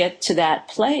to get to that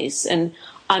place. And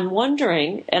I'm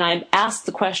wondering, and I asked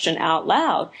the question out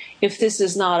loud, if this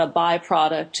is not a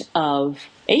byproduct of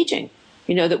aging,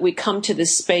 that we come to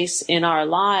this space in our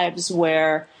lives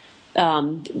where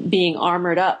being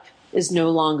armored up is no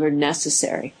longer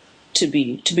necessary to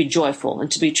be joyful and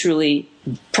to be truly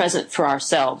present for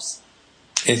ourselves.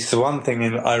 It's the one thing,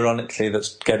 ironically,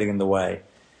 that's getting in the way.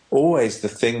 Always the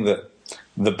thing that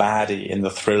the baddie in the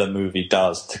thriller movie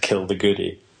does to kill the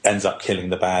goodie ends up killing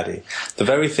the baddie. The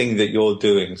very thing that you're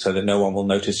doing so that no one will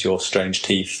notice your strange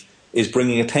teeth is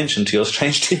bringing attention to your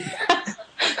strange teeth.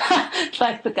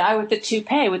 Like the guy with the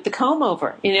toupee, with the comb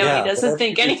over. He doesn't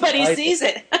think anybody sees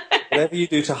it. Whatever you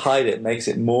do to hide it makes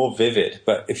it more vivid.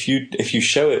 But if you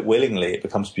show it willingly, it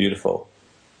becomes beautiful.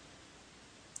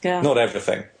 Yeah. Not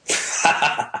everything.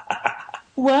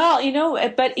 Well,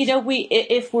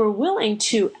 if we're willing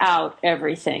to out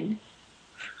everything.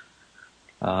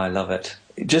 I love it.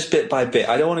 Just bit by bit.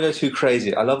 I don't want to go too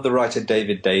crazy. I love the writer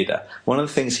David Dada. One of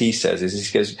the things he says is,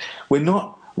 he goes, we're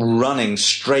not running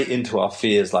straight into our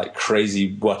fears like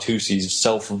crazy Watusis,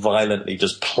 self-violently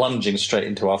just plunging straight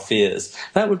into our fears.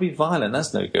 That would be violent.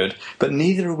 That's no good. But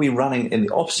neither are we running in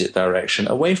the opposite direction,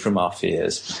 away from our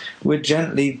fears. We're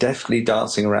gently, deftly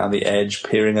dancing around the edge,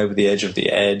 peering over the edge of the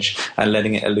edge, and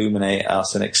letting it illuminate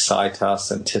us and excite us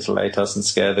and titillate us and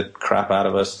scare the crap out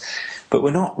of us. But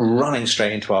we're not running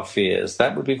straight into our fears.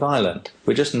 That would be violent.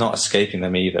 We're just not escaping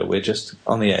them either. We're just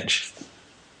on the edge.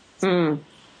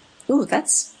 Ooh,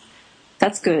 that's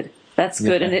good. That's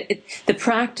good. And the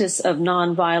practice of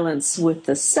nonviolence with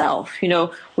the self,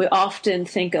 we often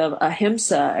think of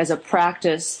ahimsa as a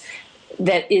practice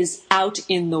that is out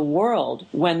in the world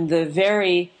when the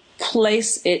very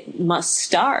place it must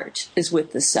start is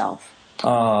with the self.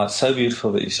 Ah, it's so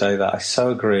beautiful that you say that. I so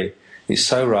agree. You're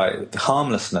so right.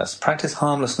 Harmlessness. Practice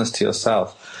harmlessness to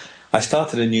yourself. I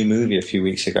started a new movie a few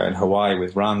weeks ago in Hawaii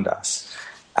with Ram Dass,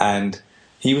 and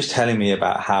he was telling me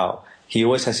about how he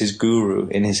always has his guru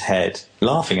in his head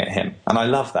laughing at him. And I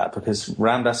love that because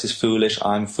Ram Dass is foolish,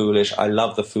 I'm foolish. I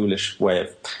love the foolish way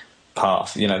of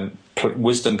path.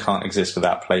 Wisdom can't exist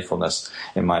without playfulness,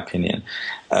 in my opinion.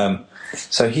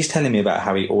 So he's telling me about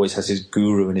how he always has his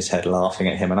guru in his head laughing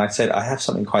at him. And I said, I have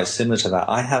something quite similar to that.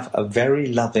 I have a very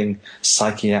loving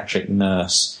psychiatric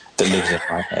nurse that lives in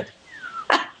my head.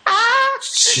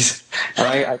 And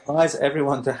I advise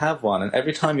everyone to have one. And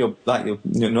every time you're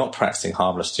not practicing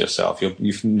harmless to yourself,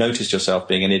 you've noticed yourself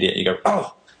being an idiot, you go,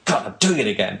 oh, God, I'm doing it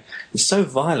again. It's so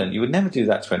violent. You would never do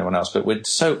that to anyone else, but we're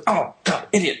so, oh, God,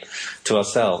 idiot, to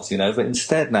ourselves, But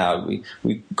instead now,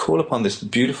 we call upon this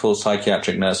beautiful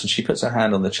psychiatric nurse, and she puts her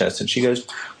hand on the chest, and she goes,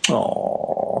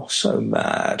 oh, so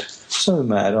mad,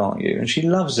 aren't you? And she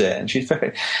loves it, and she goes,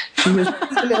 do you need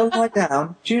a little lie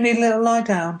down? Do you need a little lie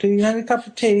down? Do you have a cup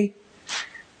of tea?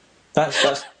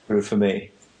 That's true for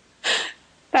me.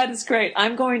 That is great.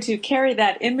 I'm going to carry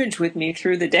that image with me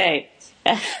through the day.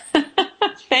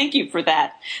 Thank you for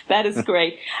that. That is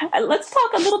great. Let's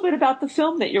talk a little bit about the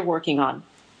film that you're working on,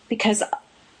 because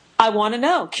I want to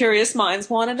know. Curious minds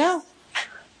want to know.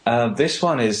 This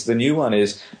one the new one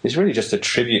is really just a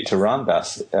tribute to Ram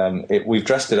Dass. We've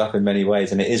dressed it up in many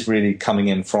ways, and it is really coming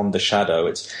in from the shadow.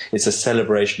 It's a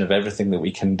celebration of everything that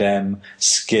we condemn,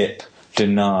 skip,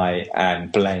 deny,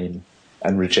 and blame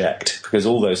and reject, because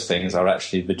all those things are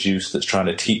actually the juice that's trying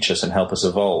to teach us and help us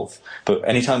evolve. But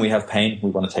anytime we have pain, we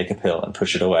want to take a pill and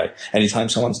push it away. Anytime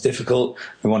someone's difficult,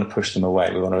 we want to push them away.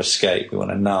 We want to escape. We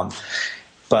want to numb.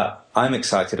 But I'm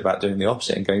excited about doing the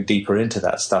opposite and going deeper into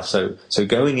that stuff. So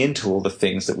going into all the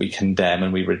things that we condemn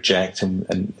and we reject,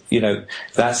 and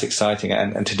that's exciting.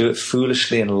 And to do it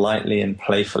foolishly and lightly and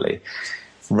playfully.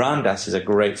 Ram Dass is a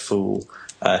great fool.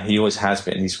 He always has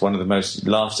been. He's one of the most,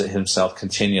 laughs at himself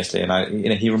continuously.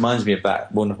 And he reminds me of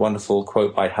that wonderful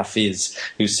quote by Hafiz,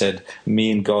 who said,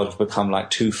 "Me and God have become like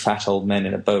two fat old men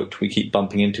in a boat. We keep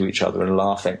bumping into each other and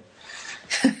laughing."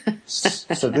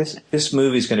 So this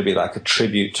movie is going to be like a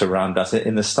tribute to Ram Dass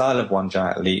in the style of One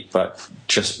Giant Leap, but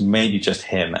maybe just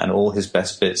him and all his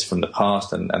best bits from the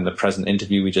past and the present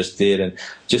interview we just did, and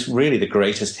just really the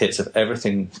greatest hits of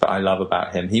everything that I love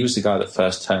about him. He was the guy that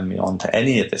first turned me on to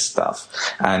any of this stuff,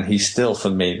 and he's still for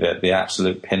me the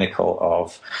absolute pinnacle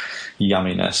of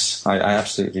yumminess. I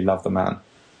absolutely love the man.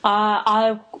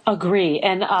 I agree,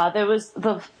 and there was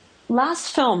the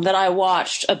last film that I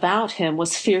watched about him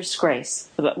was Fierce Grace,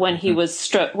 when he was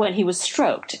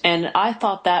stroked, and I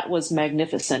thought that was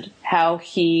magnificent. How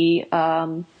he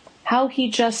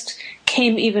just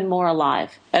came even more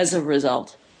alive as a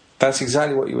result. That's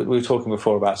exactly what we were talking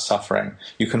before about suffering.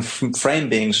 You can frame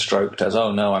being stroked as,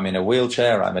 oh no, I'm in a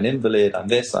wheelchair, I'm an invalid, I'm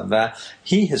this, I'm that.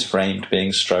 He has framed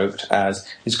being stroked as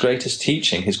his greatest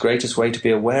teaching, his greatest way to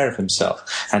be aware of himself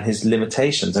and his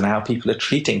limitations and how people are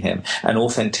treating him, and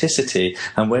authenticity,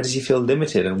 and where does he feel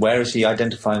limited, and where is he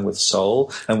identifying with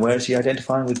soul, and where is he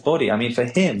identifying with body. I mean, for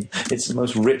him, it's the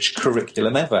most rich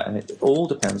curriculum ever, and it all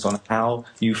depends on how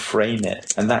you frame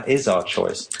it, and that is our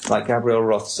choice. Like Gabriel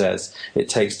Roth says, it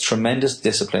takes tremendous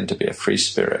discipline to be a free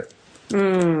spirit.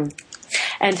 And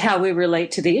how we relate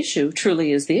to the issue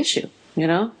truly is the issue.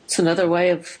 It's another way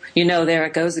of, there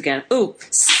it goes again. Ooh,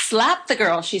 slap the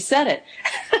girl. She said it.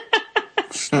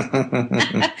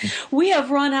 We have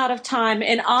run out of time,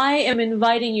 and I am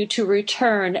inviting you to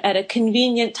return at a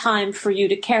convenient time for you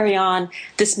to carry on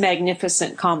this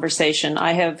magnificent conversation.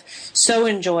 I have so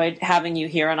enjoyed having you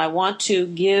here, and I want to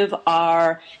give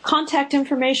our contact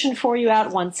information for you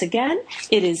out once again.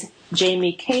 It is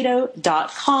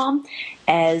JamieCato.com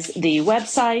as the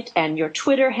website, and your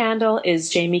Twitter handle is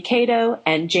Jamie Cato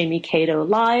and Jamie Cato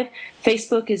Live.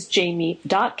 Facebook is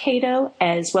Jamie.Cato,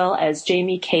 as well as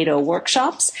Jamie Cato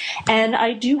Workshops. And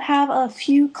I do have a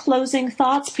few closing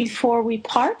thoughts before we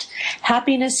part.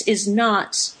 Happiness is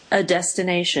not a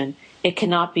destination. It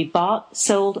cannot be bought,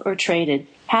 sold, or traded.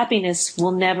 Happiness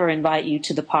will never invite you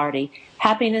to the party.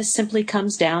 Happiness simply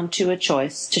comes down to a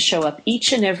choice to show up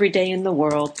each and every day in the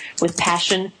world with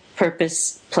passion,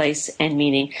 purpose, place, and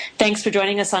meaning. Thanks for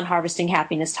joining us on Harvesting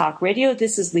Happiness Talk Radio.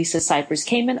 This is Lisa Cypers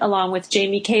Kamen, along with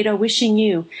Jamie Cato, wishing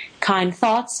you kind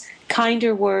thoughts,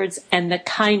 kinder words, and the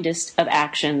kindest of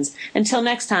actions. Until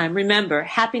next time, remember,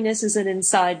 happiness is an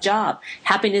inside job.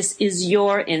 Happiness is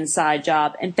your inside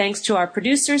job. And thanks to our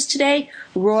producers today,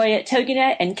 Roy at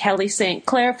TogiNet and Kelly St.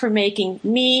 Clair, for making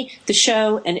me, the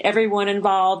show, and everyone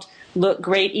involved look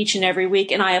great each and every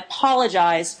week. And I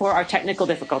apologize for our technical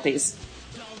difficulties.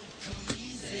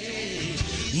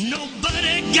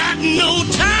 Nobody got no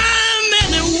time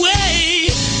anyway.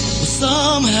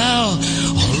 Somehow.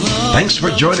 Thanks for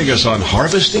joining us on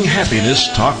Harvesting Happiness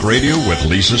Talk Radio with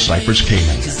Lisa Cypers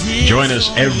Kamen. Join us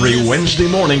every Wednesday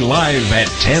morning live at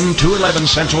 10 to 11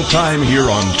 Central Time here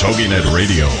on TogiNet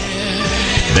Radio.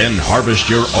 Then harvest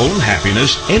your own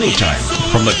happiness anytime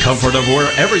from the comfort of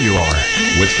wherever you are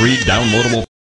with free downloadable